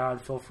die on.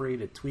 Feel free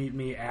to tweet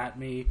me, at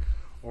me,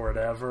 or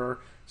whatever,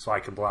 so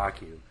I can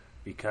block you,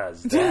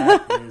 because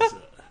that is.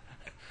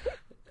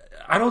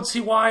 I don't see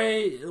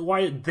why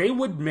they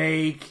would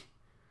make.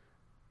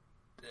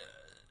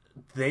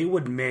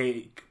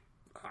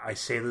 I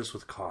say this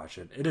with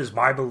caution. It is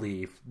my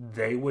belief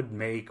they would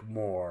make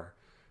more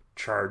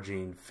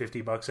charging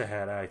 $50 a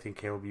head. I think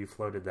Caleb, you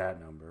floated that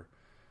number.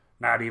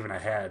 Not even a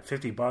head.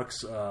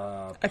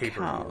 $50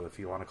 pay-per-view, if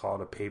you want to call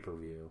it a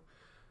pay-per-view.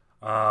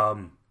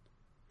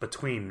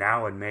 Between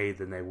now and May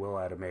than they will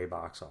at a May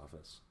box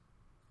office.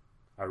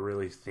 I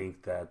really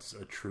think that's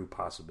a true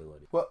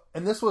possibility. Well,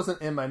 and this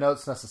wasn't in my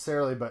notes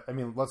necessarily, but I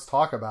mean, let's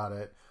talk about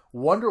it.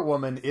 Wonder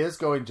Woman is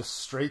going just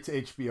straight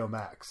to HBO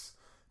Max.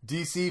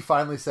 DC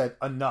finally said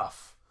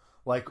enough.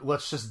 Like,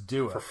 let's just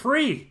do it for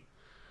free.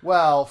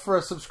 Well, for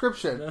a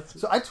subscription.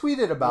 So I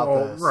tweeted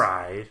about this.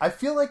 Right. I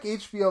feel like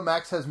HBO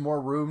Max has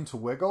more room to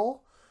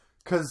wiggle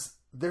because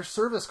their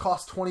service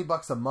costs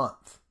 $20 a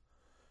month.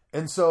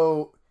 And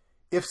so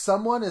if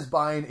someone is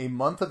buying a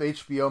month of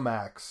HBO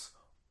Max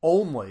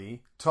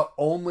only to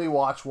only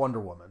watch Wonder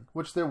Woman,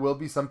 which there will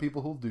be some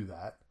people who'll do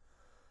that,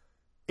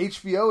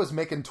 HBO is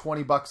making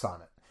 $20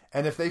 on it.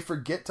 And if they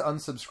forget to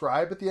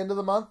unsubscribe at the end of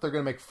the month, they're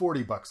going to make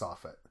 $40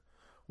 off it.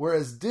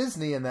 Whereas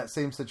Disney in that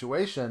same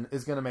situation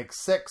is going to make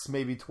 $6,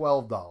 maybe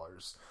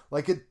 $12.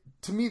 Like, it,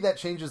 to me, that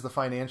changes the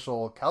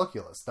financial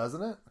calculus,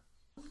 doesn't it?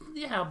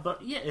 Yeah, but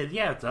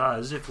it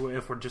does. If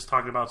we're just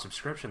talking about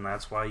subscription,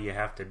 that's why you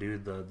have to do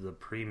the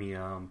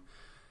premium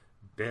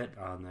bit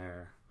on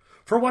there.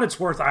 For what it's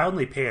worth, I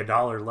only pay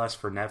 $1 less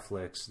for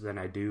Netflix than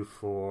I do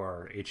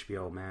for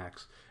HBO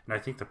Max, and I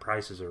think the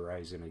prices are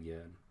rising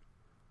again.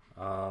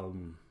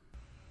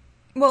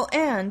 Well,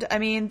 and I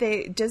mean,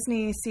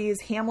 Disney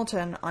sees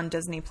Hamilton on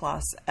Disney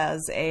Plus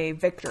as a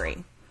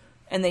victory,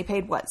 and they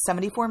paid what,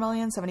 $74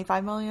 million,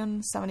 $75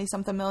 million,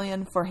 70-something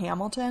million for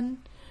Hamilton,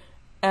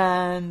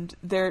 and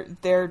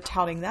they're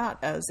touting that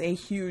as a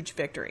huge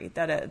victory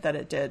that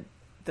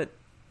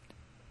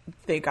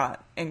they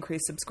got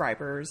increased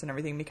subscribers and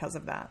everything because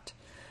of that.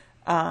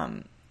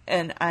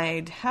 And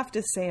I'd have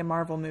to say a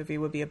Marvel movie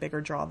would be a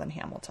bigger draw than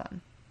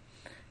Hamilton.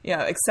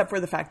 Yeah, except for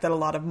the fact that a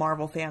lot of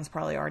Marvel fans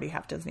probably already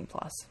have Disney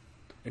Plus.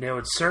 And it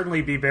would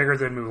certainly be bigger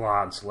than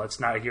Mulan, so let's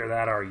not hear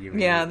that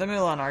argument. Yeah, the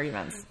Mulan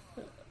arguments.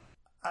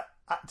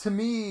 To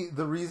me,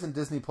 the reason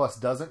Disney Plus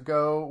doesn't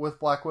go with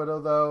Black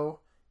Widow, though,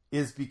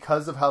 is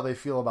because of how they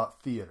feel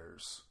about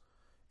theaters.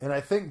 And I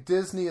think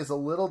Disney is a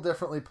little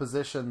differently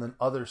positioned than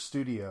other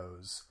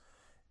studios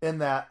in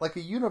that, like,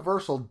 a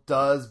Universal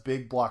does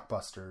big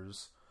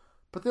blockbusters,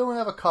 but they only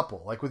have a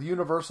couple. Like, with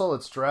Universal,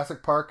 it's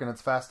Jurassic Park and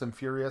it's Fast and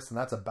Furious, and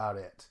that's about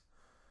it.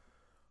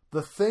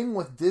 The thing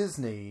with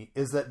Disney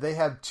is that they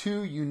have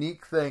two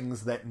unique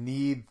things that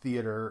need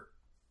theater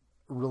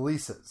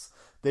releases.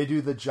 They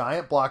do the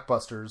giant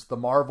blockbusters, the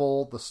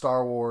Marvel, the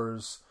Star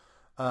Wars,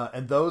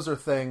 and those are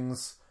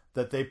things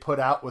that they put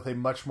out with a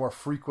much more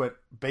frequent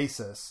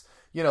basis.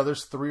 You know,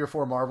 there's 3 or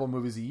 4 Marvel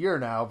movies a year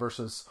now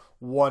versus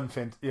one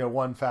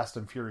Fast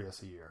and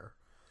Furious a year.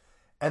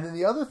 And then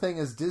the other thing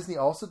is Disney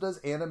also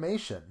does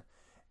animation.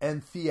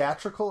 And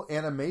theatrical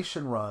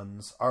animation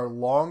runs are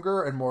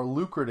longer and more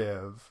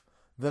lucrative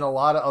than a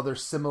lot of other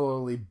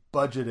similarly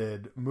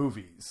budgeted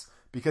movies.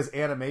 Because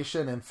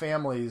animation and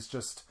families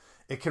just,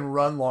 it can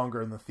run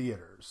longer in the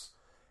theaters.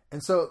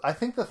 And so I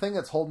think the thing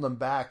that's holding them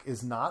back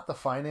is not the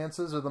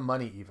finances or the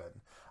money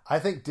even. I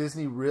think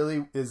Disney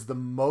really is the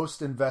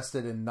most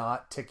invested in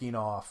not ticking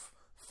off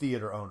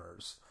theater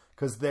owners.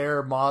 Because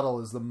their model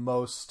is the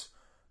most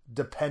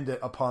dependent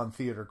upon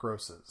theater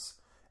grosses.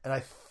 And I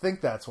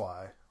think that's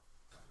why.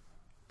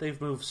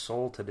 They've moved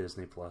Soul to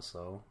Disney Plus,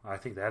 though. I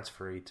think that's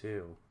free,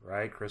 too.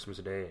 Right? Christmas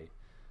Day.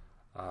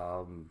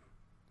 I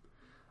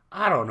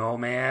don't know,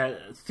 man.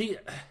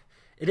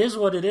 It is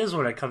what it is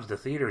when it comes to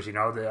theaters. You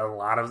know, a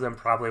lot of them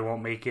probably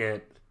won't make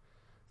it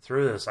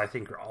through this. I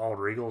think all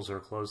Regals are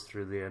closed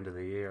through the end of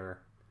the year.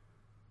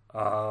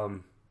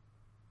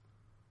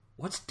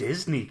 What's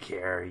Disney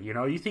care? You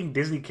know, you think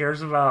Disney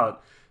cares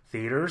about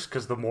theaters?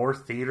 Because the more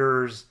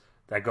theaters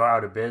that go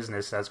out of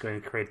business, that's going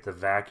to create the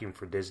vacuum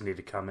for Disney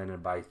to come in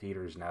and buy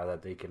theaters now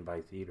that they can buy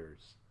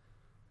theaters.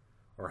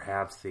 Or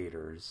have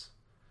theaters.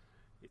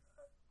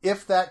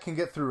 If that can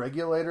get through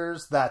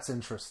regulators, that's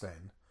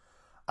interesting.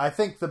 I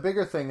think the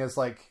bigger thing is,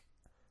 like,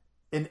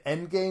 an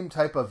Endgame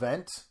type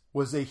event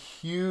was a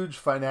huge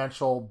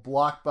financial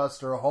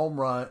blockbuster, home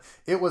run.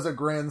 It was a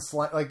grand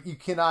slam. Like, you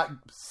cannot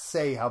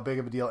say how big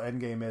of a deal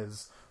Endgame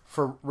is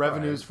for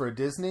revenues for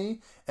Disney.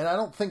 And I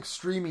don't think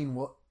streaming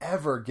will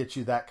ever get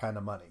you that kind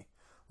of money.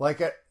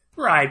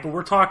 Right, but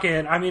we're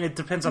talking, I mean, it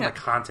depends on the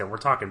content. We're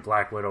talking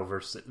Black Widow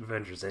versus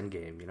Avengers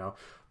Endgame, you know?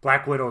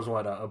 Black Widow is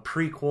what, a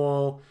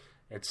prequel?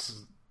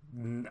 It's,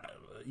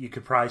 you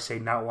could probably say,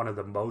 not one of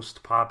the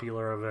most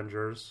popular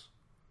Avengers.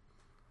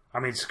 I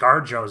mean,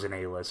 ScarJo's an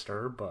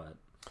A-lister, but...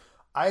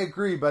 I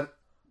agree, but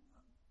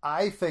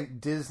I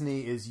think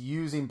Disney is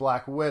using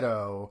Black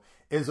Widow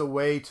as a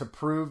way to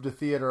prove to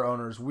theater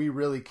owners, we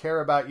really care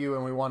about you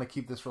and we want to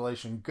keep this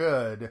relation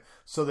good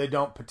so they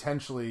don't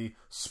potentially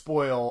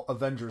spoil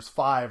Avengers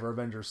 5 or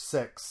Avengers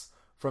 6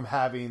 from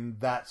having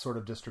that sort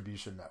of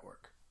distribution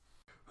network.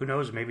 Who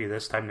knows, maybe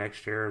this time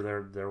next year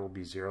there will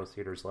be 0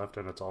 theaters left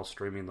and it's all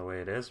streaming the way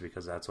it is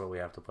because that's what we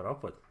have to put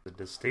up with.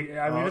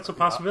 I mean, it's a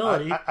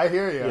possibility. I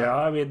hear you. Yeah,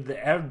 I mean,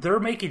 they're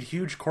making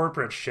huge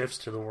corporate shifts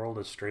to the world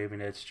of streaming.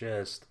 It's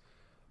just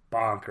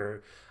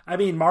bonker. I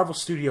mean, Marvel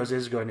Studios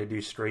is going to do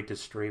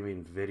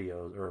straight-to-streaming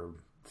videos or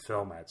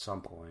film at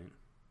some point.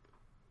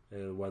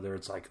 Whether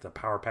it's like the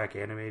Power Pack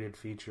animated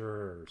feature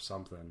or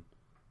something.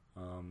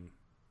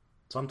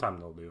 Sometime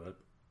they'll do it.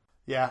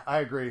 Yeah, I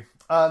agree.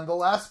 The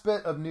last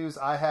bit of news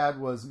I had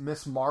was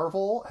Miss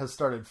Marvel has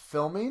started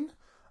filming.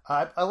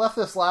 I left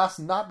this last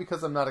not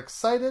because I'm not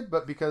excited,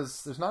 but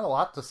because there's not a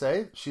lot to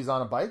say. She's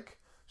on a bike.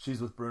 She's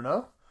with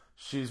Bruno.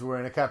 She's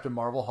wearing a Captain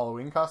Marvel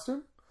Halloween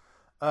costume.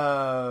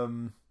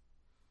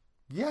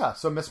 Yeah,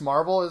 so Miss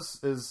Marvel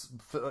is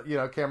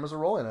cameras are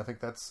rolling. I think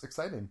that's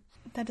exciting.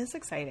 That is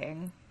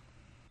exciting.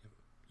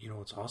 You know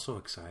what's also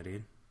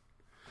exciting?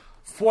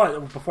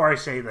 Before I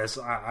say this,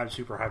 I'm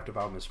super hyped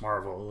about Miss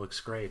Marvel. It looks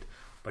great.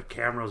 But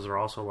cameras are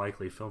also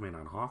likely filming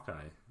on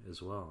Hawkeye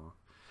as well.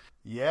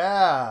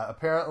 Yeah,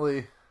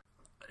 apparently.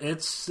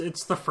 It's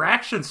the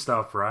Fraction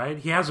stuff, right?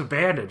 He has a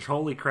bandage.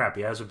 Holy crap,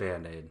 he has a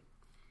Band-Aid.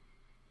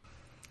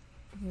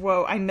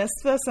 Whoa, I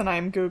missed this and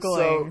I'm Googling.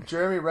 So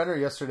Jeremy Renner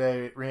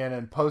yesterday,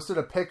 Rhiannon, posted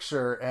a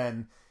picture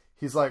and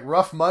he's like,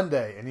 rough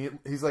Monday. And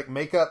he's like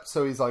makeup,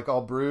 so he's like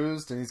all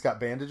bruised and he's got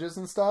bandages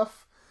and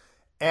stuff.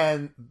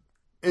 And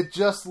it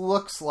just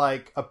looks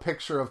like a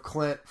picture of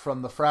Clint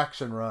from the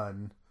Fraction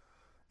run.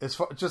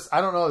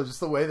 I don't know,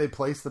 just the way they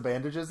place the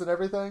bandages and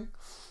everything.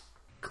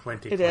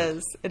 Clint. It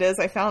is.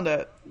 I found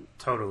it.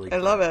 Totally. I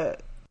love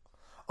it.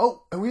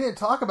 Oh, and we didn't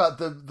talk about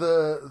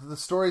the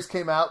stories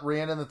came out,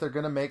 Rhiannon, that they're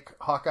going to make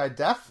Hawkeye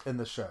deaf in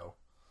the show.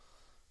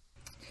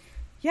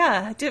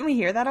 Yeah, didn't we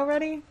hear that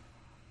already?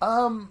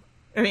 I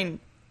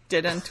mean,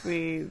 didn't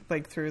we,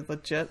 like, through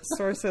legit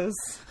sources?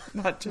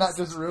 Not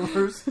just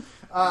rumors.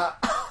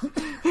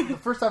 The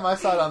first time I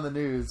saw it on the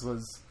news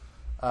was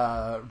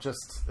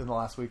just in the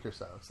last week or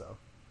so.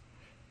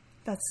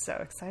 That's so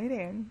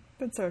exciting.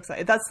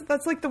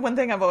 That's like the one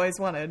thing I've always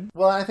wanted.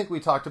 Well, I think we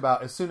talked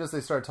about, as soon as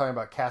they started talking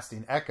about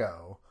casting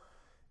Echo,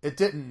 it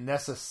didn't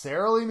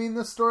necessarily mean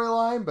the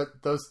storyline,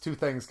 but those two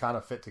things kind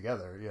of fit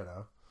together, you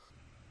know?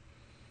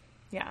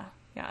 Yeah,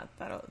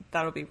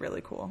 that'll be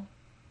really cool.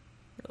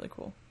 Really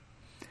cool.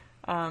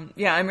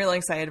 Yeah, I'm really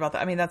excited about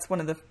that. I mean, that's one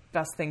of the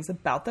best things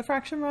about the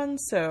Fraction run,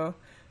 so,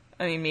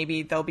 I mean,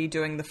 maybe they'll be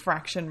doing the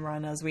Fraction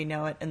run as we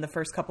know it in the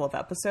first couple of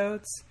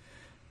episodes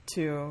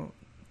to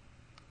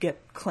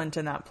get Clint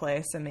in that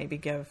place and maybe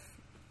give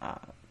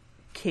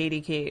Katie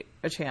Kate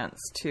a chance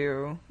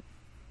to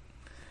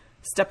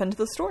step into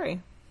the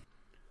story.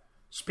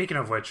 Speaking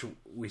of which,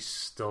 we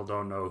still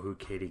don't know who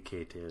Katie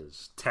Kate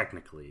is,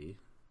 technically.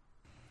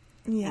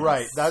 Yes.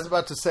 Right. I was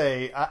about to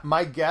say,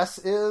 my guess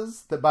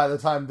is that by the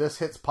time this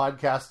hits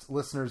podcast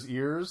listeners'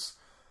 ears,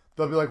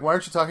 they'll be like, why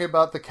aren't you talking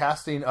about the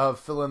casting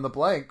of fill in the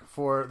blank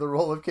for the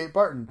role of Kate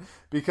Barton?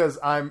 Because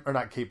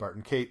not Kate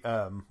Barton, Kate,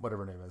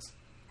 whatever her name is.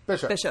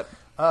 Bishop.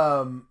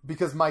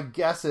 Because my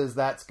guess is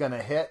that's going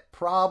to hit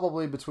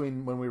probably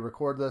between when we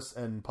record this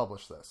and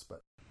publish this.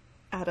 But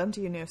Adam,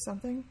 do you know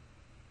something?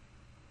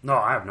 No,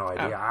 I have no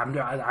idea.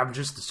 Oh. I'm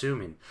just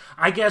assuming.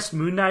 I guessed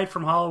Moon Knight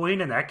from Halloween,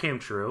 and that came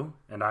true.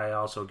 And I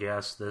also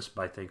guessed this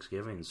by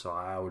Thanksgiving, so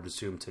I would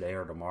assume today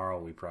or tomorrow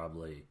we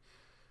probably...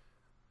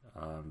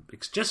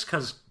 it's just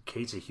because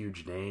Kate's a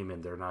huge name,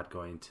 and they're not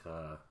going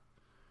to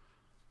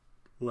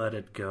let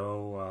it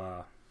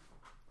go...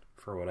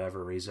 for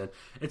whatever reason.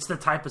 It's the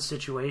type of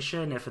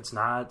situation, if it's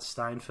not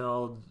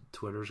Steinfeld,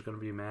 Twitter's going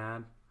to be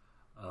mad.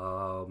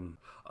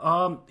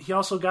 He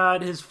also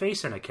got his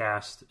face in a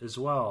cast as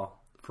well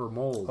for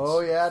molds.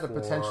 Oh yeah, to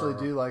potentially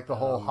do like the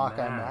whole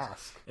Hawkeye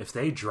mask. If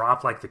they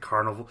drop like the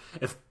carnival,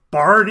 if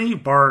Barney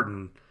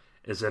Barton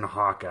is in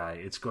Hawkeye,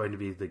 it's going to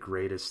be the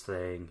greatest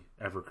thing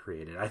ever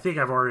created. I think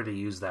I've already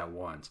used that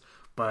once,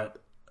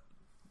 but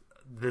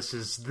this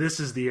is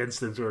the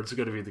instance where it's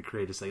going to be the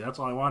greatest thing. That's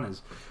all I want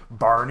is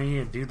Barney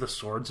and do the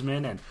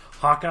swordsman and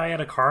Hawkeye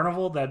at a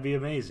carnival. That'd be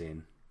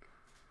amazing.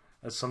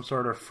 As some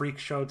sort of freak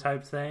show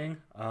type thing.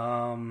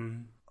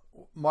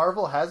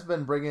 Marvel has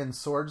been bringing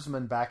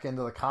swordsmen back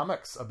into the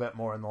comics a bit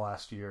more in the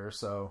last year,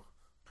 so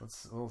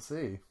we'll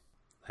see.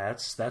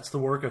 That's the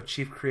work of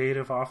Chief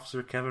Creative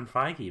Officer Kevin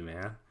Feige,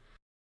 man.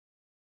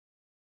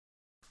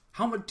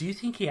 How much do you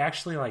think he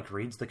actually like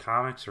reads the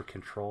comics or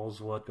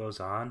controls what goes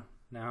on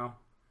now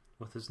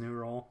with his new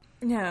role?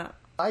 Yeah.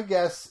 My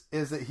guess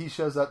is that he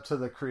shows up to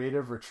the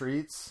creative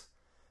retreats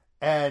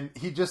and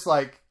he just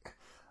like,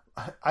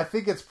 I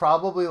think it's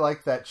probably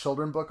like that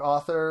children book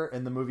author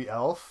in the movie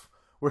Elf,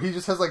 where he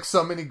just has like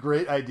so many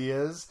great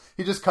ideas.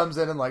 He just comes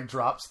in and like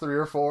drops 3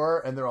 or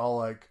 4 and they're all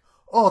like,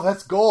 oh,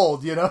 that's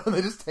gold, you know, and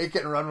they just take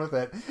it and run with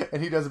it.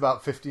 And he does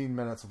about 15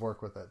 minutes of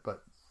work with it.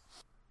 But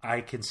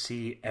I can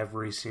see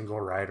every single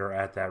writer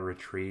at that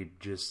retreat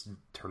just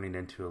turning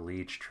into a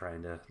leech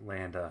trying to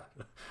land a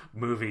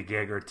movie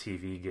gig or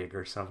TV gig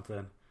or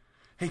something.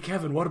 Hey,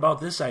 Kevin, what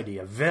about this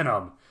idea?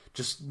 Venom.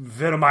 Just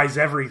venomize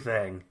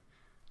everything.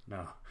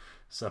 No.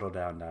 Settle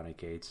down, Donny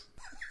Cates.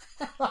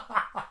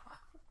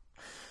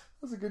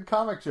 That's a good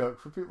comic joke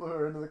for people who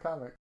are into the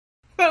comic.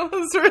 That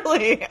was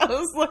really... I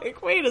was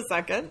like, wait a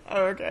second.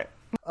 Oh, okay.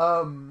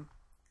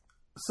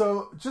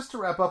 So, just to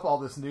wrap up all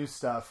this news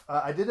stuff,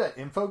 I did an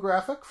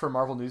infographic for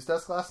Marvel News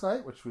Desk last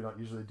night, which we don't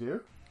usually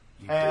do.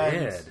 You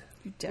did?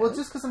 You did? Well,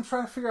 just because I'm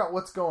trying to figure out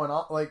what's going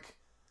on. Like,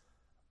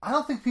 I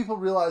don't think people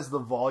realize the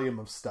volume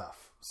of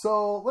stuff.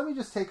 So, let me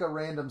just take a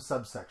random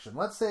subsection.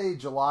 Let's say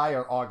July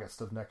or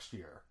August of next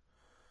year.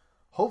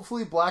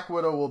 Hopefully Black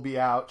Widow will be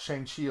out,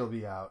 Shang-Chi will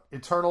be out,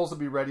 Eternals will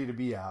be ready to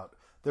be out.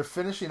 They're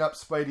finishing up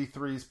Spidey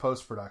 3's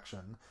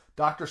post-production.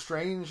 Doctor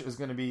Strange is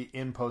going to be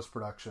in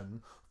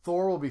post-production.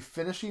 Thor will be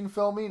finishing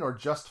filming or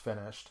just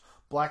finished.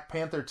 Black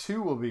Panther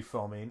 2 will be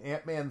filming.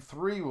 Ant-Man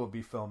 3 will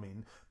be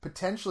filming.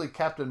 Potentially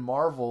Captain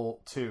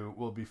Marvel 2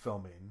 will be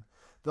filming.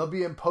 They'll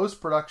be in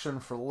post-production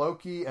for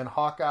Loki and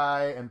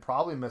Hawkeye and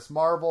probably Miss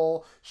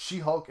Marvel.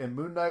 She-Hulk and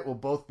Moon Knight will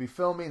both be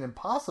filming, and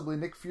possibly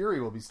Nick Fury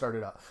will be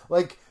started up.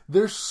 Like,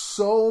 there's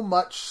so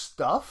much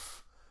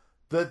stuff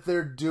that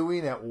they're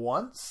doing at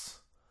once.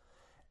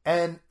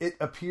 And it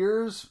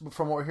appears,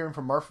 from what we're hearing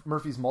from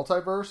Murphy's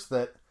Multiverse,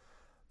 that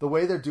the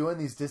way they're doing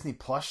these Disney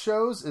Plus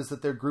shows is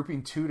that they're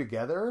grouping two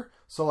together.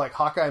 So like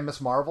Hawkeye and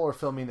Miss Marvel are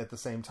filming at the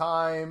same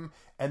time.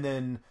 And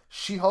then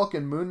She-Hulk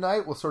and Moon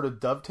Knight will sort of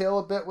dovetail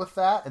a bit with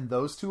that. And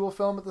those two will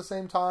film at the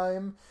same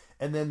time.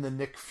 And then the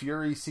Nick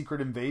Fury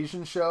Secret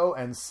Invasion show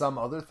and some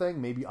other thing,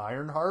 maybe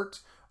Ironheart,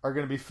 are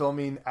going to be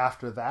filming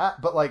after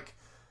that. But like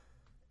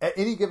at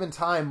any given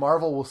time,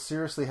 Marvel will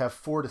seriously have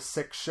 4 to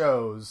 6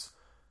 shows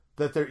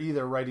that they're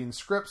either writing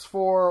scripts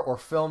for or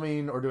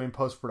filming or doing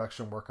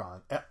post-production work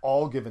on at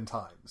all given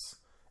times.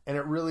 And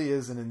it really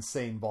is an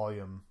insane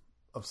volume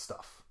of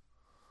stuff.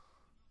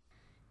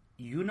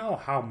 You know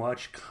how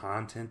much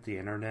content the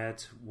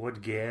internet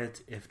would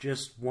get if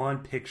just one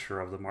picture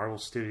of the Marvel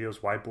Studios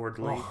whiteboard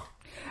leaked? Oh.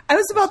 I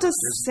was about to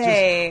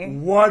say... Just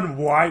one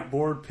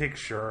whiteboard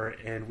picture,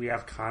 and we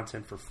have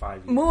content for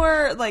 5 years.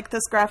 More like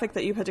this graphic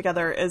that you put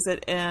together, is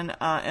it in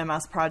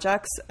MS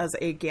Projects as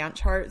a Gantt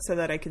chart so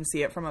that I can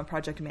see it from a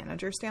project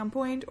manager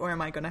standpoint, or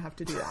am I going to have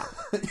to do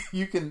that?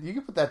 You can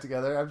put that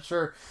together. I'm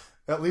sure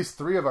at least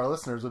 3 of our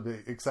listeners would be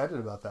excited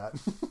about that.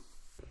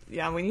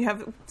 Yeah, when you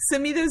have...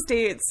 Send me those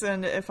dates,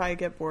 and if I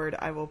get bored,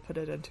 I will put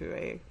it into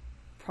a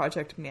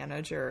project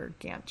manager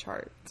Gantt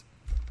chart.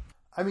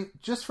 I mean,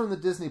 just from the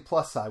Disney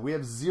Plus side, we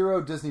have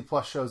 0 Disney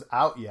Plus shows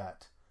out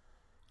yet.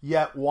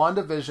 Yet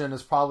WandaVision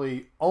is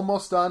probably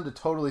almost done to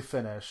totally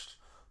finished.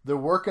 They're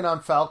working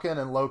on Falcon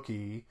and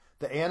Loki.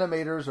 The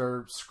animators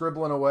are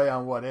scribbling away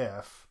on What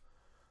If.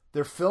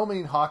 They're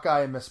filming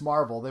Hawkeye and Miss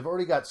Marvel. They've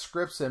already got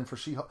scripts in for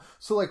She-Hulk.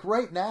 So like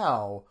right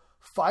now,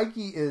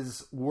 Feige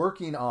is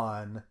working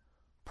on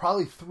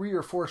probably 3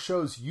 or 4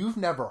 shows you've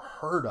never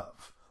heard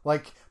of.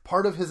 Like,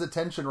 part of his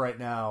attention right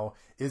now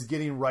is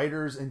getting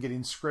writers and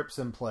getting scripts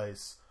in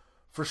place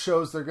for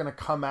shows that are going to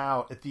come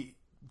out at the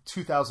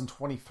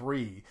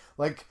 2023.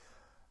 Like,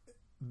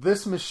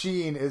 this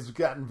machine has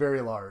gotten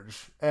very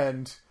large,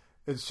 and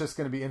it's just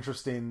going to be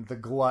interesting, the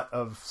glut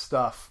of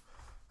stuff.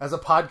 As a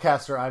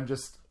podcaster, I'm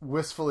just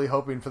wistfully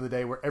hoping for the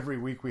day where every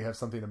week we have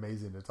something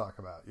amazing to talk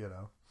about, you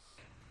know?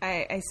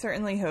 I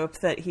certainly hope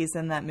that he's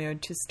in that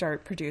mood to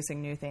start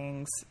producing new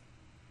things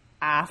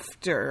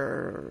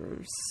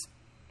after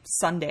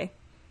Sunday,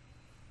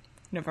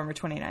 November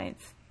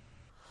 29th.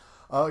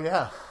 Oh,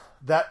 yeah.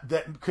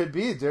 That could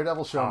be.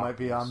 Daredevil show might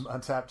be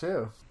on tap,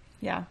 too.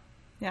 Yeah.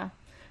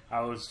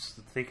 I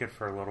was thinking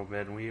for a little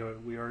bit, and we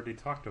already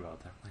talked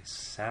about that. Like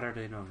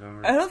Saturday,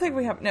 November... I don't think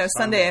we have... No,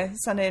 Sunday,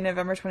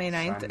 November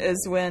 29th Sunday.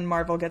 Is when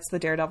Marvel gets the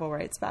Daredevil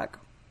rights back.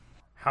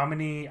 How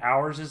many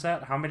hours is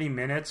that? How many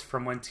minutes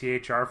from when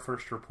THR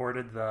first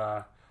reported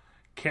the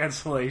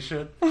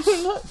cancellation?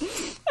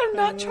 I'm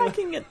not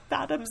tracking it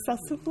that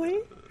obsessively.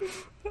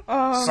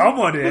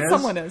 Someone is.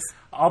 Someone is.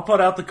 I'll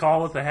put out the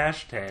call with the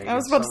hashtag. I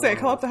was about to say,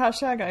 call up the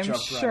hashtag. I'm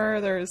sure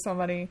there is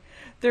somebody.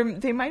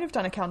 They might have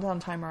done a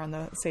countdown timer on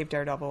the Save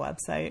Daredevil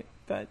website,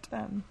 but...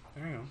 There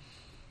you go.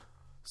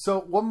 So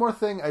one more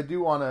thing I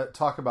do want to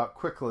talk about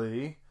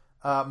quickly.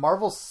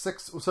 Marvel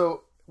 6...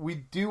 So... We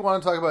do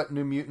want to talk about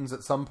New Mutants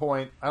at some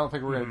point. I don't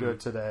think we're going to do it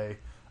today.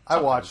 I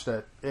watched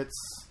it. It's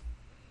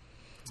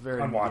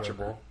very unwatchable.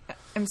 Mediocre.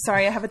 I'm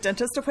sorry, I have a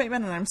dentist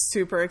appointment, and I'm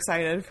super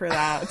excited for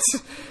that.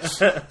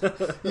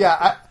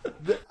 Yeah,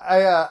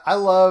 I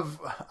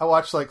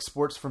watch like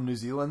sports from New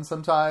Zealand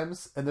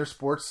sometimes, and their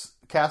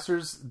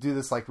sportscasters do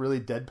this like really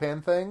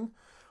deadpan thing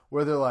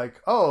where they're like,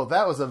 "Oh,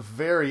 that was a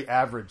very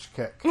average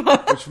kick,"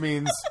 which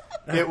means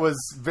it was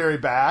very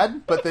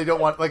bad, but they don't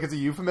want, like, it's a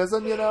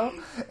euphemism, you know?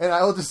 And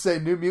I will just say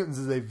New Mutants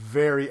is a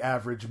very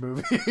average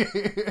movie.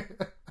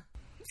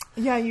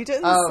 Yeah, you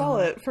didn't sell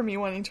it for me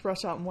wanting to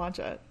rush out and watch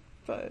it,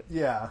 but...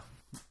 Yeah.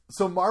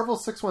 So Marvel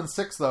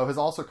 616, though, has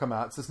also come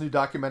out. It's this new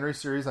documentary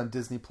series on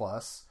Disney+.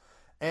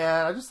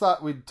 And I just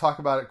thought we'd talk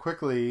about it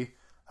quickly.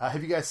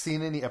 Have you guys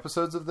seen any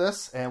episodes of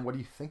this, and what do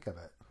you think of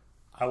it?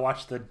 I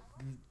watched the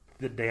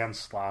Dan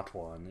Slott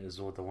one is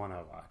the one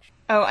I watched.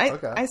 Oh,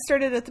 I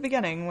started at the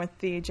beginning with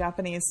the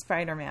Japanese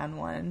Spider-Man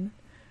one.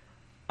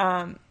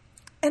 And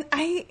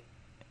I...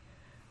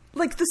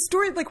 Like, the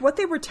story, like, what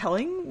they were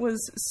telling was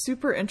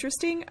super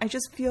interesting. I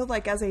just feel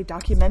like as a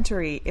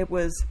documentary, it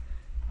was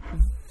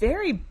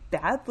very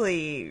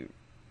badly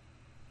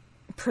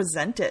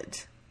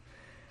presented.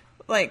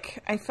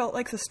 Like, I felt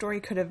like the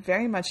story could have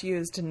very much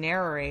used a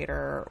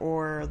narrator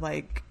or,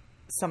 like,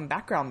 some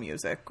background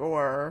music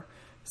or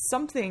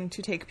something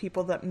to take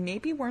people that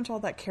maybe weren't all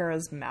that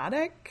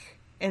charismatic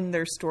in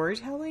their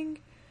storytelling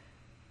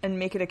and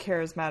make it a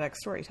charismatic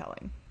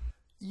storytelling.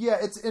 Yeah,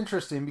 it's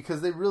interesting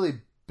because they really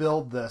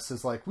build this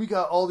as like, we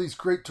got all these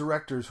great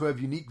directors who have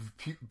unique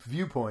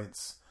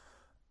viewpoints.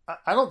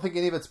 I don't think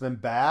any of it's been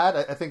bad.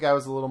 I think I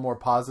was a little more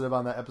positive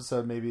on that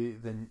episode maybe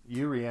than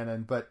you,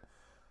 Rhiannon, but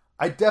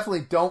I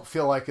definitely don't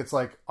feel like it's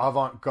like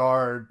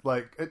avant-garde.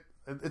 Like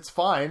it's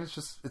fine.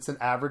 It's an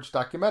average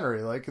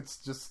documentary. Like it's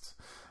just,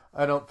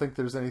 I don't think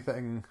there's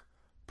anything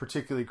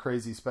particularly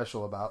crazy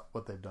special about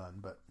what they've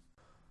done. But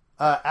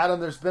Adam,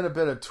 there's been a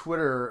bit of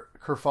Twitter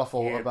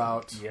kerfuffle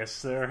about.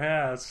 Yes, there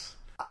has.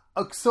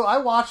 So I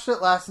watched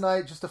it last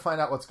night just to find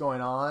out what's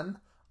going on.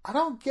 I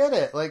don't get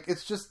it. Like,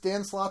 it's just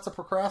Dan Slott's a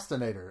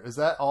procrastinator. Is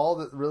that all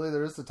that really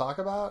there is to talk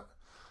about?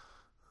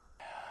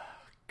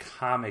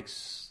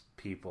 Comics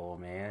people,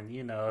 man.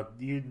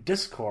 You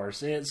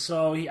discourse. He's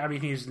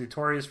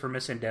notorious for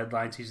missing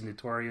deadlines. He's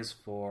notorious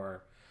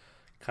for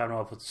coming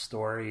up with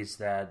stories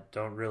that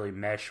don't really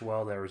mesh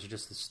well. There was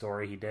just a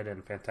story he did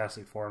in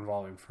Fantastic Four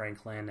involving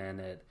Franklin, and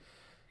it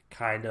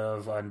kind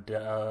of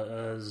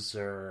undoes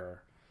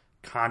or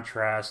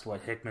contrasts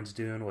what Hickman's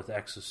doing with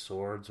X of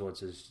Swords,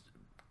 which is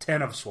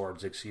 10 of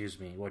Swords,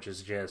 which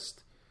is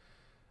just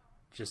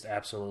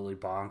absolutely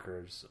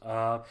bonkers.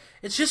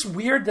 It's just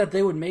weird that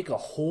they would make a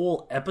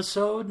whole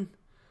episode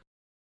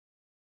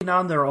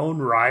on their own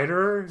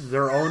writer,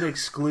 their own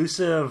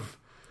exclusive.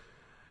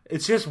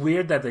 It's just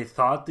weird that they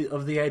thought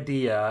of the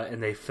idea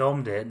and they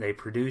filmed it and they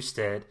produced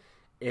it,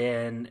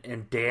 and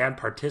Dan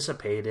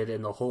participated,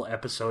 and the whole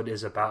episode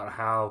is about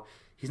how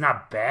he's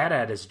not bad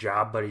at his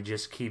job, but he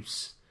just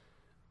keeps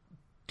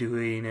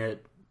doing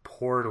it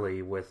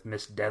poorly with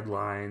missed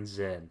deadlines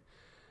and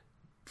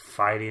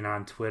fighting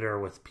on Twitter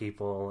with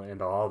people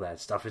and all that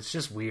stuff. It's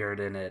just weird,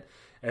 and it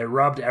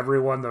rubbed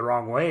everyone the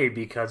wrong way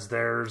because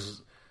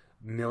there's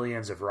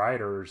millions of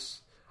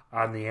writers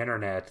on the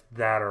internet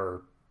that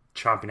are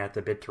chomping at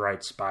the bit to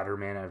write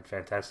Spider-Man and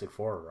Fantastic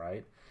Four,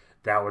 right?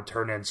 That would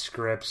turn in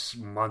scripts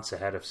months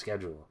ahead of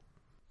schedule.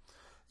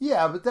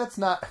 Yeah, but that's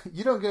not...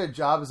 You don't get a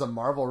job as a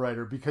Marvel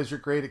writer because you're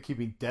great at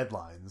keeping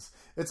deadlines.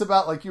 It's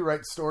about, like, you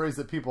write stories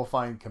that people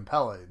find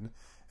compelling.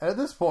 And at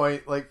this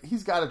point, like,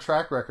 he's got a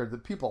track record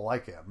that people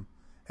like him.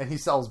 And he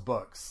sells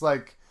books.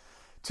 Like,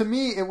 to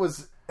me, it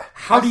was...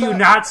 How do you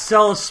not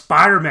sell a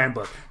Spider-Man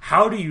book?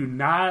 How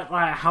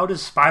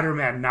does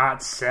Spider-Man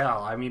not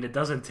sell? I mean, it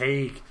doesn't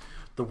take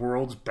the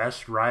world's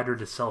best writer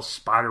to sell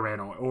Spider-Man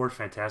or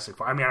Fantastic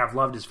Four. I mean, I've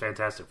loved his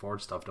Fantastic Four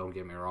stuff, don't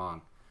get me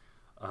wrong.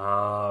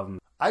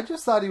 I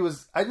just thought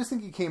I just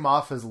think he came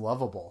off as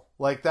lovable.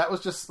 Like, that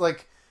was just,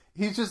 like,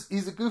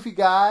 he's a goofy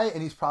guy,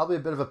 and he's probably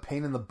a bit of a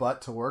pain in the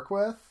butt to work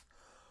with.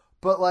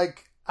 But,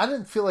 like, I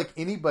didn't feel like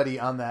anybody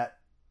on that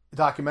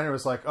documentary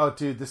was like, oh,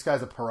 dude, this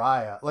guy's a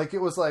pariah. Like,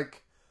 it was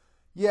like,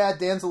 yeah,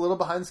 Dan's a little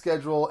behind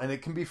schedule, and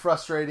it can be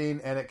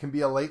frustrating, and it can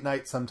be a late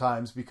night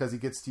sometimes because he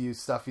gets to use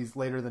stuff he's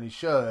later than he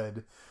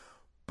should.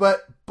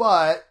 But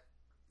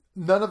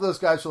none of those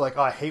guys were like,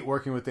 oh, I hate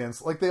working with Dan.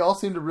 Like, they all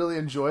seemed to really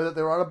enjoy that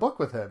they were on a book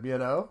with him, you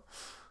know?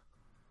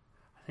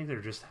 I think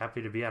they're just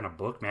happy to be on a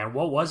book, man.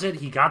 What was it?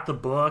 He got the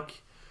book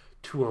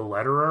to a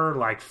letterer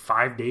like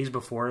 5 days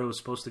before it was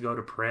supposed to go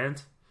to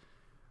print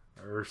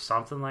or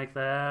something like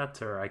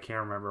that, or I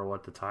can't remember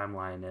what the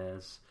timeline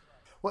is.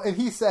 Well, and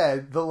he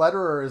said the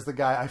letterer is the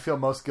guy I feel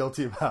most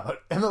guilty about.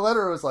 And the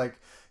letterer was like,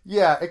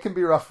 yeah, it can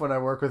be rough when I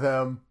work with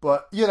him,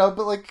 but,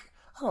 like,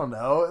 I don't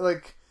know,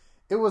 like,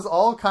 it was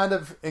all kind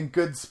of in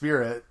good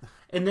spirit.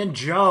 And then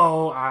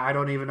Joe, I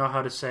don't even know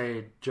how to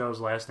say Joe's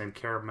last name,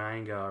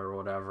 Caramanga or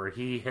whatever.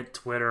 He hit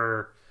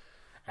Twitter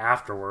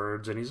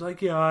afterwards, and he's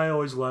like, yeah, I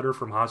always letter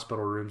from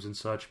hospital rooms and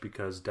such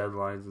because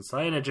deadlines and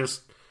such. And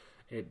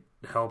it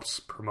helps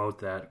promote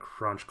that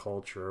crunch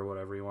culture or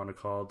whatever you want to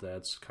call it.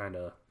 That's kind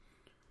of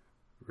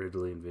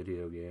Ridley in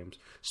video games.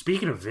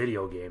 Speaking of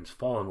video games,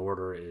 Fallen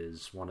Order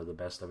is one of the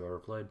best I've ever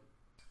played.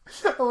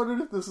 I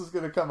wondered if this was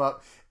going to come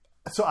up.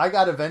 So I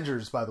got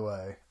Avengers, by the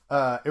way.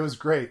 It was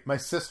great. My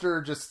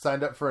sister just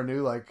signed up for a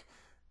new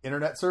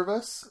internet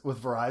service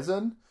with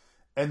Verizon,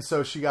 and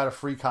so she got a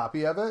free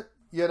copy of it,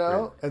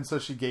 really? And so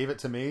she gave it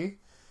to me.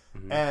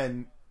 Mm-hmm.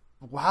 And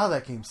wow,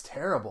 that game's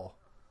terrible.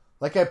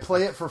 Like, I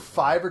play it for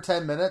 5 or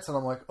 10 minutes, and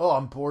I'm like, oh,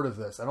 I'm bored of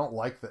this. I don't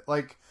like that.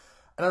 Like,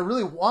 and I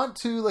really want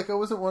to. Like, I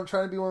wasn't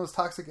trying to be one of those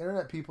toxic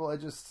internet people. I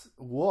just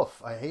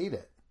I hate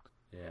it.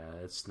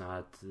 Yeah, it's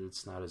not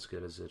as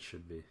good as it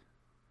should be.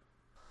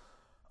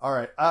 All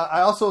right.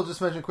 I also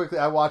just mentioned quickly,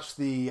 I watched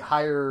the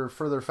Higher,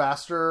 Further,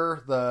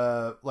 Faster,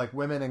 the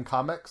women in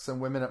comics and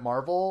women at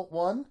Marvel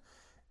one,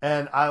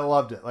 and I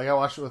loved it. Like, I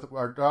watched it with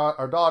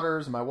our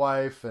daughters and my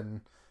wife, and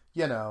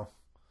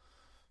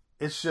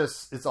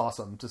it's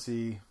awesome to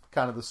see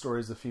kind of the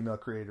stories of female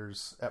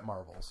creators at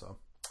Marvel. So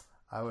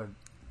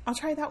I'll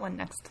try that one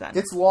next then.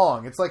 It's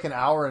long. It's like an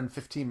hour and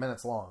 15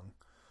 minutes long,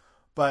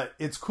 but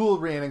it's cool,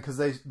 Rhiannon, because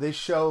they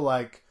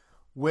show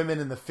women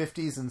in the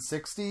 50s and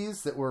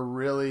 60s that were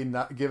really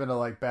not given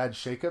a bad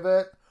shake of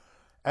it.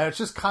 And it's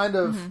just kind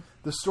of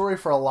the story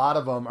for a lot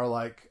of them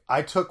are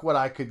I took what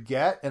I could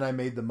get and I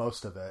made the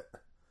most of it.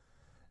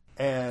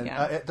 And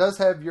it does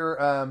have your,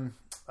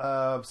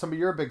 somebody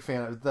you're a big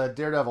fan of, the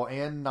Daredevil,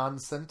 Ann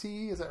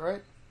Nocenti, is that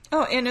right?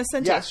 Oh, Ann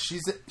Nocenti. Yes,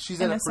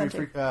 she's in it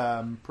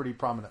pretty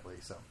prominently,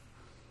 so.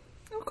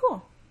 Oh,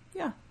 cool.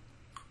 Yeah.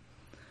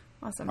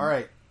 Awesome. All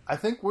right. I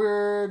think we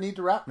need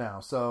to wrap now.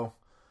 So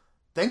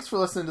thanks for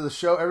listening to the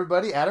show,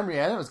 everybody. Adam,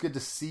 Rhiannon, it was good to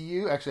see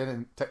you. Actually, I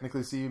didn't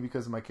technically see you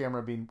because of my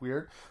camera being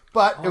weird,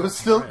 but it was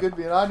still good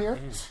being on here.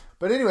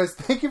 But anyways,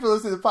 thank you for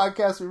listening to the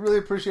podcast. We really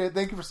appreciate it.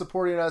 Thank you for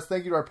supporting us.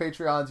 Thank you to our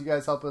Patreons. You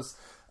guys help us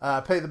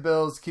pay the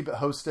bills, keep it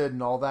hosted,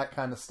 and all that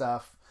kind of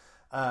stuff.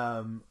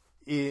 And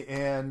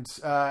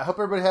I hope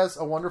everybody has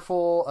a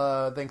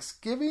wonderful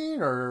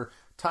Thanksgiving or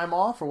time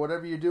off or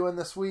whatever you're doing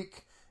this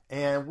week.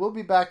 And we'll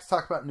be back to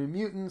talk about New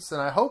Mutants.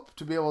 And I hope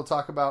to be able to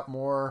talk about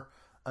more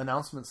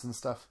announcements and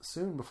stuff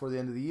soon before the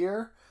end of the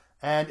year.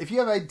 And if you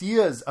have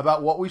ideas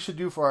about what we should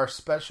do for our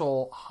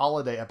special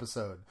holiday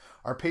episode,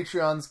 our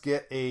Patreons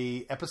get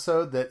a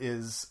episode that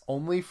is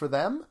only for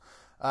them.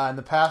 In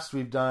the past,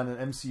 we've done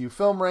an MCU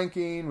film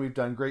ranking. We've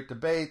done great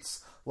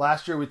debates.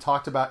 Last year, we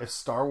talked about if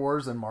Star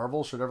Wars and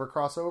Marvel should ever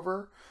cross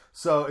over.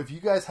 So if you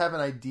guys have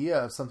an idea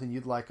of something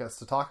you'd like us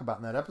to talk about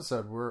in that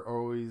episode, we're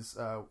always,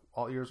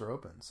 all ears are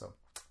open. So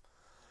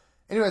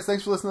anyways,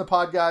 thanks for listening to the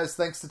pod, guys.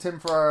 Thanks to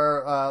Tim for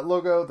our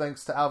logo.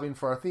 Thanks to Alvin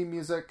for our theme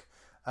music.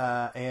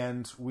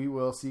 And we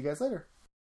will see you guys later.